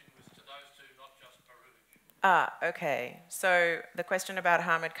question was to those two, not just Barouge. Okay. So the question about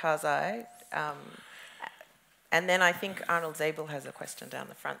Hamid Karzai, and then I think Arnold Zabel has a question down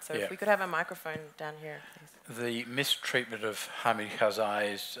the front. So if we could have a microphone down here, please. The mistreatment of Hamid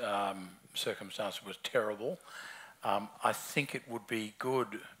Karzai's circumstance was terrible. I think it would be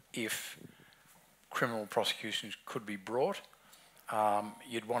good if criminal prosecutions could be brought.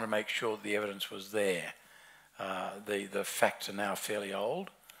 You'd want to make sure the evidence was there. The facts are now fairly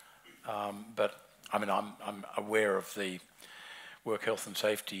old, but I mean I'm aware of the work health and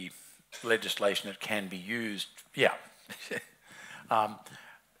safety legislation that can be used. Yeah.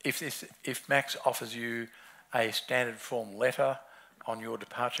 If Max offers you a standard form letter on your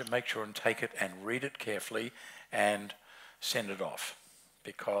departure, make sure and take it and read it carefully and send it off,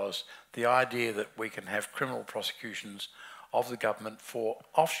 because the idea that we can have criminal prosecutions of the government for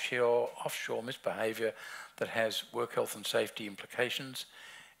offshore misbehaviour that has work health and safety implications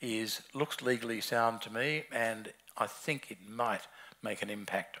looks legally sound to me, and I think it might make an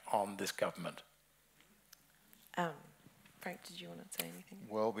impact on this government. Frank, did you want to say anything?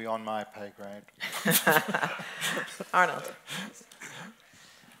 Well beyond my pay grade. Arnold.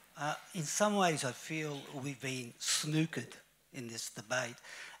 In some ways, I feel we've been snookered in this debate,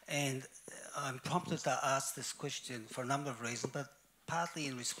 and I'm prompted to ask this question for a number of reasons, but partly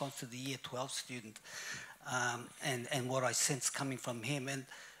in response to the Year 12 student and what I sense coming from him. And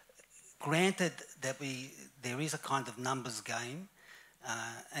granted that there is a kind of numbers game,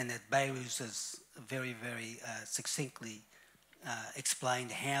 and that Beirut has very, very succinctly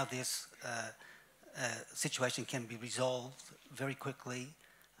explained how this situation can be resolved very quickly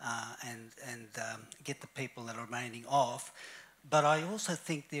and get the people that are remaining off. But I also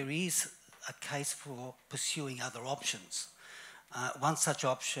think there is a case for pursuing other options. One such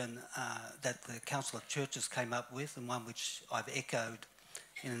option that the Council of Churches came up with, and one which I've echoed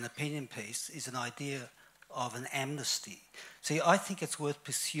in an opinion piece, is an idea of an amnesty. See, I think it's worth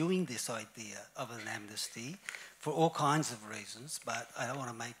pursuing this idea of an amnesty for all kinds of reasons, but I don't want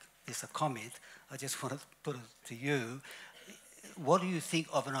to make this a comment. I just want to put it to you. What do you think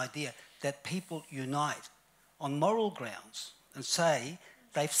of an idea that people unite on moral grounds and say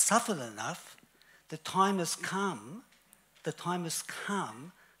they've suffered enough, the time has come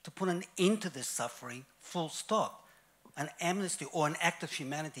to put an end to this suffering, full stop. An amnesty or an act of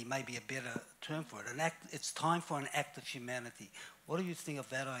humanity may be a better term for it. It's time for an act of humanity. What do you think of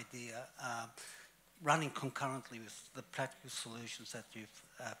that idea running concurrently with the practical solutions that you've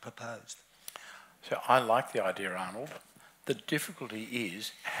proposed? So I like the idea, Arnold. The difficulty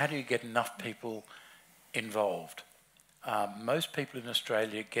is, how do you get enough people involved? Most people in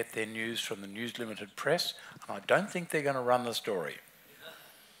Australia get their news from the News Limited press, and I don't think they're going to run the story.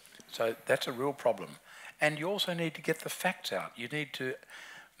 So that's a real problem. And you also need to get the facts out. You need to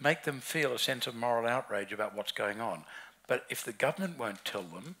make them feel a sense of moral outrage about what's going on. But if the government won't tell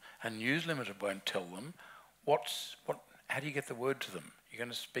them, and News Limited won't tell them, how do you get the word to them? You're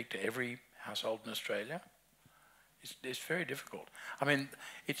going to speak to every household in Australia? It's very difficult. I mean,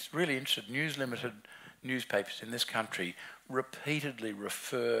 it's really interesting. News Limited newspapers in this country repeatedly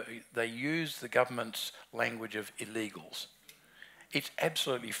they use the government's language of illegals. It's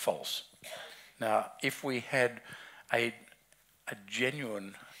absolutely false. Now, if we had a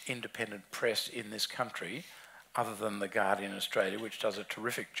genuine independent press in this country, other than The Guardian Australia, which does a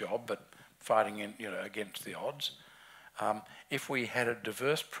terrific job, but fighting against the odds, if we had a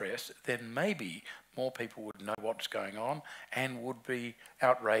diverse press, then maybe more people would know what's going on and would be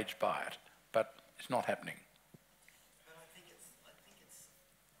outraged by it. But it's not happening.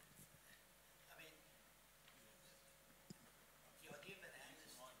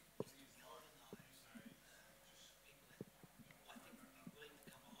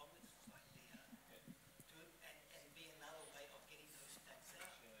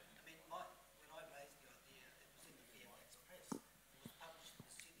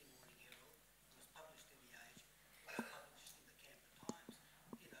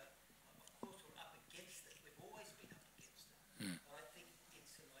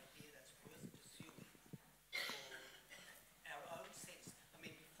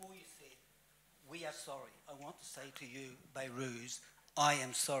 sorry. I want to say to you, Beirut, I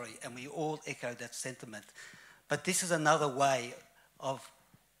am sorry, and we all echo that sentiment. But this is another way of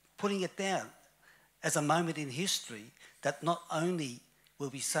putting it down as a moment in history that not only will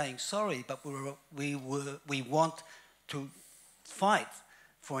be saying sorry, but we want to fight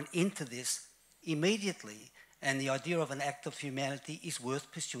for an end to this immediately. And the idea of an act of humanity is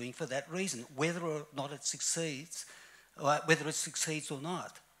worth pursuing for that reason, whether or not it succeeds, or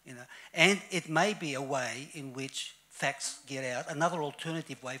not. You know, and it may be a way in which facts get out, another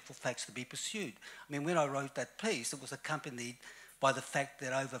alternative way for facts to be pursued. I mean, when I wrote that piece, it was accompanied by the fact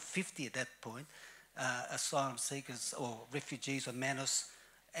that over 50 at that point, asylum seekers or refugees on Manus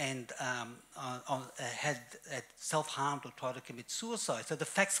and had self-harmed or tried to commit suicide. So the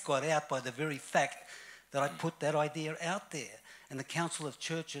facts got out by the very fact that I put that idea out there. And the Council of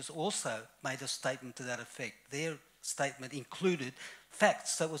Churches also made a statement to that effect. Their statement included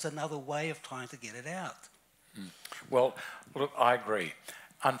facts, so it was another way of trying to get it out. Well, look, I agree.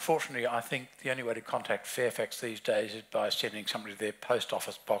 Unfortunately, I think the only way to contact Fairfax these days is by sending somebody to their post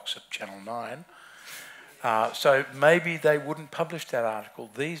office box at Channel 9. So maybe they wouldn't publish that article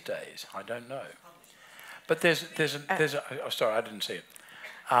these days. I don't know. But there's oh, sorry, I didn't see it.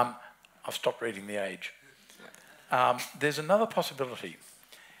 I've stopped reading The Age. There's another possibility.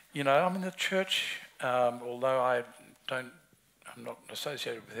 You know, I mean, the church, although I'm not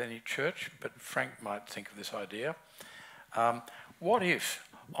associated with any church, but Frank might think of this idea. What if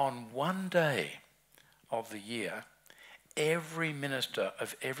on one day of the year, every minister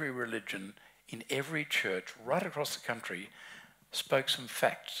of every religion in every church right across the country spoke some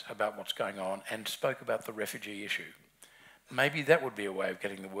facts about what's going on and spoke about the refugee issue? Maybe that would be a way of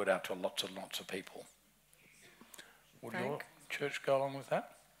getting the word out to lots and lots of people. Would your church go along with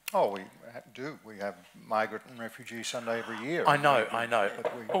that? Oh, we do. We have Migrant and Refugee Sunday every year. I know.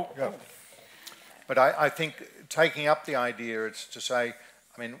 But I think taking up the idea is to say,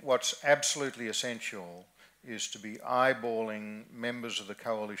 I mean, what's absolutely essential is to be eyeballing members of the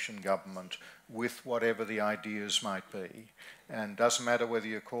coalition government with whatever the ideas might be. And doesn't matter whether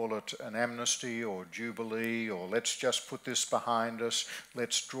you call it an amnesty or jubilee or let's just put this behind us,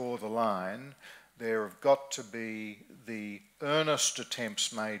 let's draw the line. There have got to be the earnest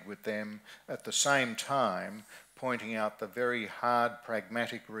attempts made with them at the same time pointing out the very hard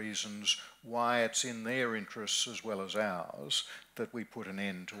pragmatic reasons why it's in their interests as well as ours that we put an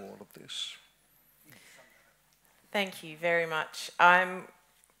end to all of this. Thank you very much.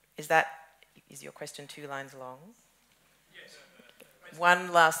 Is your question 2 lines long? Yes.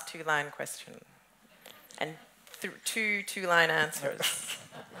 One last 2-line question. And 2 2-line answers.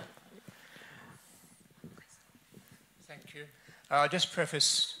 Thank you. I'll just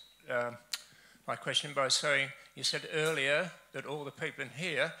preface my question by saying you said earlier that all the people in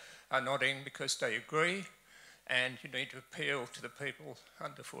here are nodding because they agree, and you need to appeal to the people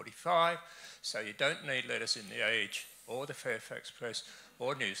under 45, so you don't need letters in The Age or the Fairfax Press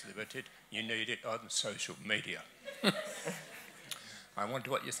or News Limited. You need it on social media. I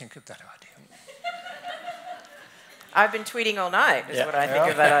wonder what you think of that idea. I've been tweeting all night, is what I think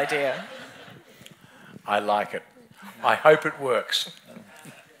of that idea. I like it. I hope it works.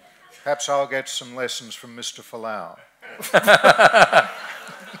 Perhaps I'll get some lessons from Mr. Falau.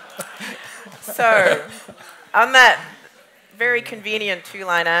 So, on that very convenient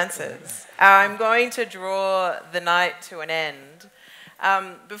 2-line answers, I'm going to draw the night to an end.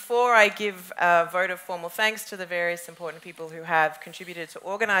 Before I give a vote of formal thanks to the various important people who have contributed to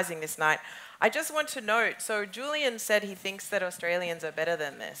organising this night, I just want to note, so Julian said he thinks that Australians are better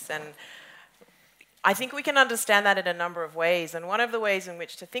than this, and I think we can understand that in a number of ways, and one of the ways in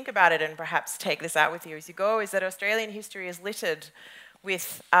which to think about it and perhaps take this out with you as you go is that Australian history is littered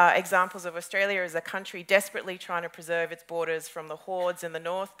with examples of Australia as a country desperately trying to preserve its borders from the hordes in the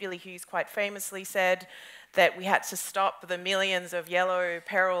north. Billy Hughes quite famously said that we had to stop the millions of yellow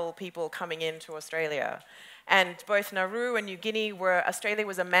peril people coming into Australia. And both Nauru and New Guinea Australia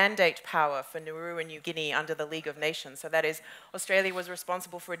was a mandate power for Nauru and New Guinea under the League of Nations. So that is, Australia was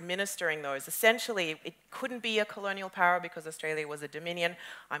responsible for administering those. Essentially, it couldn't be a colonial power because Australia was a dominion.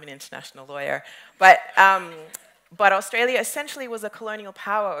 I'm an international lawyer. But Australia essentially was a colonial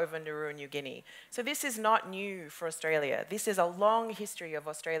power over Nauru and New Guinea. So this is not new for Australia. This is a long history of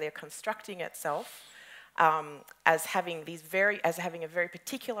Australia constructing itself as having a very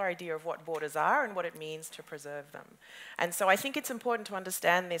particular idea of what borders are and what it means to preserve them. And so I think it's important to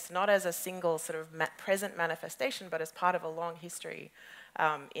understand this not as a single sort of present manifestation, but as part of a long history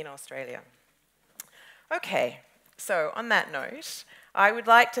in Australia. Okay, so on that note, I would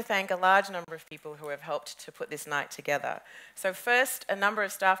like to thank a large number of people who have helped to put this night together. So first, a number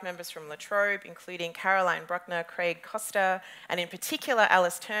of staff members from La Trobe, including Caroline Bruckner, Craig Costa, and in particular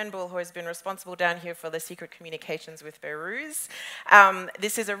Alice Turnbull, who has been responsible down here for the secret communications with Beirut.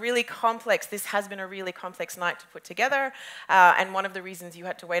 This has been a really complex night to put together, and one of the reasons you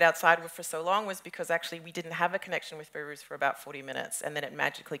had to wait outside for so long was because actually we didn't have a connection with Beirut for about 40 minutes, and then it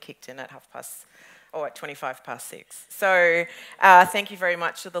magically kicked in at at 25 past 6. So thank you very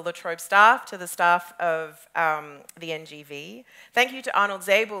much to the La Trobe staff, to the staff of the NGV. Thank you to Arnold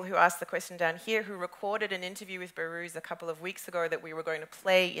Zabel, who asked the question down here, who recorded an interview with Beirut a couple of weeks ago that we were going to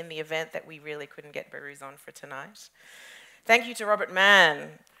play in the event that we really couldn't get Beirut on for tonight. Thank you to Robert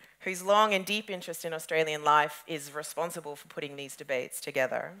Mann, whose long and deep interest in Australian life is responsible for putting these debates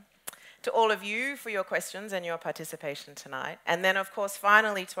together. To all of you for your questions and your participation tonight. And then, of course,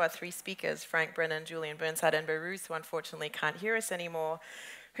 finally to our three speakers, Frank Brennan, Julian Burnside, and Beirut, who unfortunately can't hear us anymore,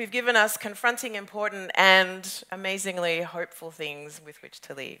 who've given us confronting, important, and amazingly hopeful things with which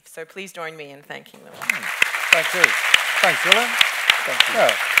to leave. So please join me in thanking them. Thank you. Thanks, Julian. Thank you.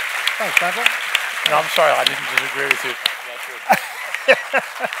 Yeah. Thanks, Michael. No, I'm sorry, I didn't disagree with you.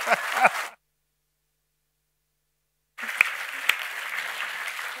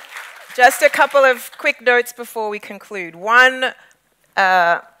 Just a couple of quick notes before we conclude. One,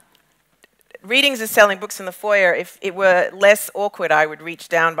 Readings is selling books in the foyer. If it were less awkward, I would reach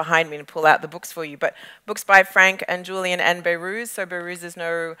down behind me and pull out the books for you. But books by Frank and Julian and Beirut. So Beirut is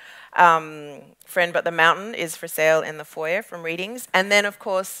no friend but the mountain is for sale in the foyer from Readings. And then, of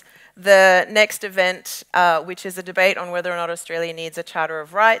course, the next event, which is a debate on whether or not Australia needs a Charter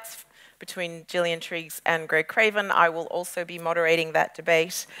of Rights, between Gillian Triggs and Greg Craven. I will also be moderating that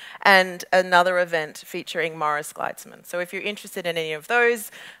debate, and another event featuring Morris Gleitzman. So if you're interested in any of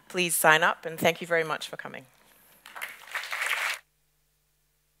those, please sign up, and thank you very much for coming.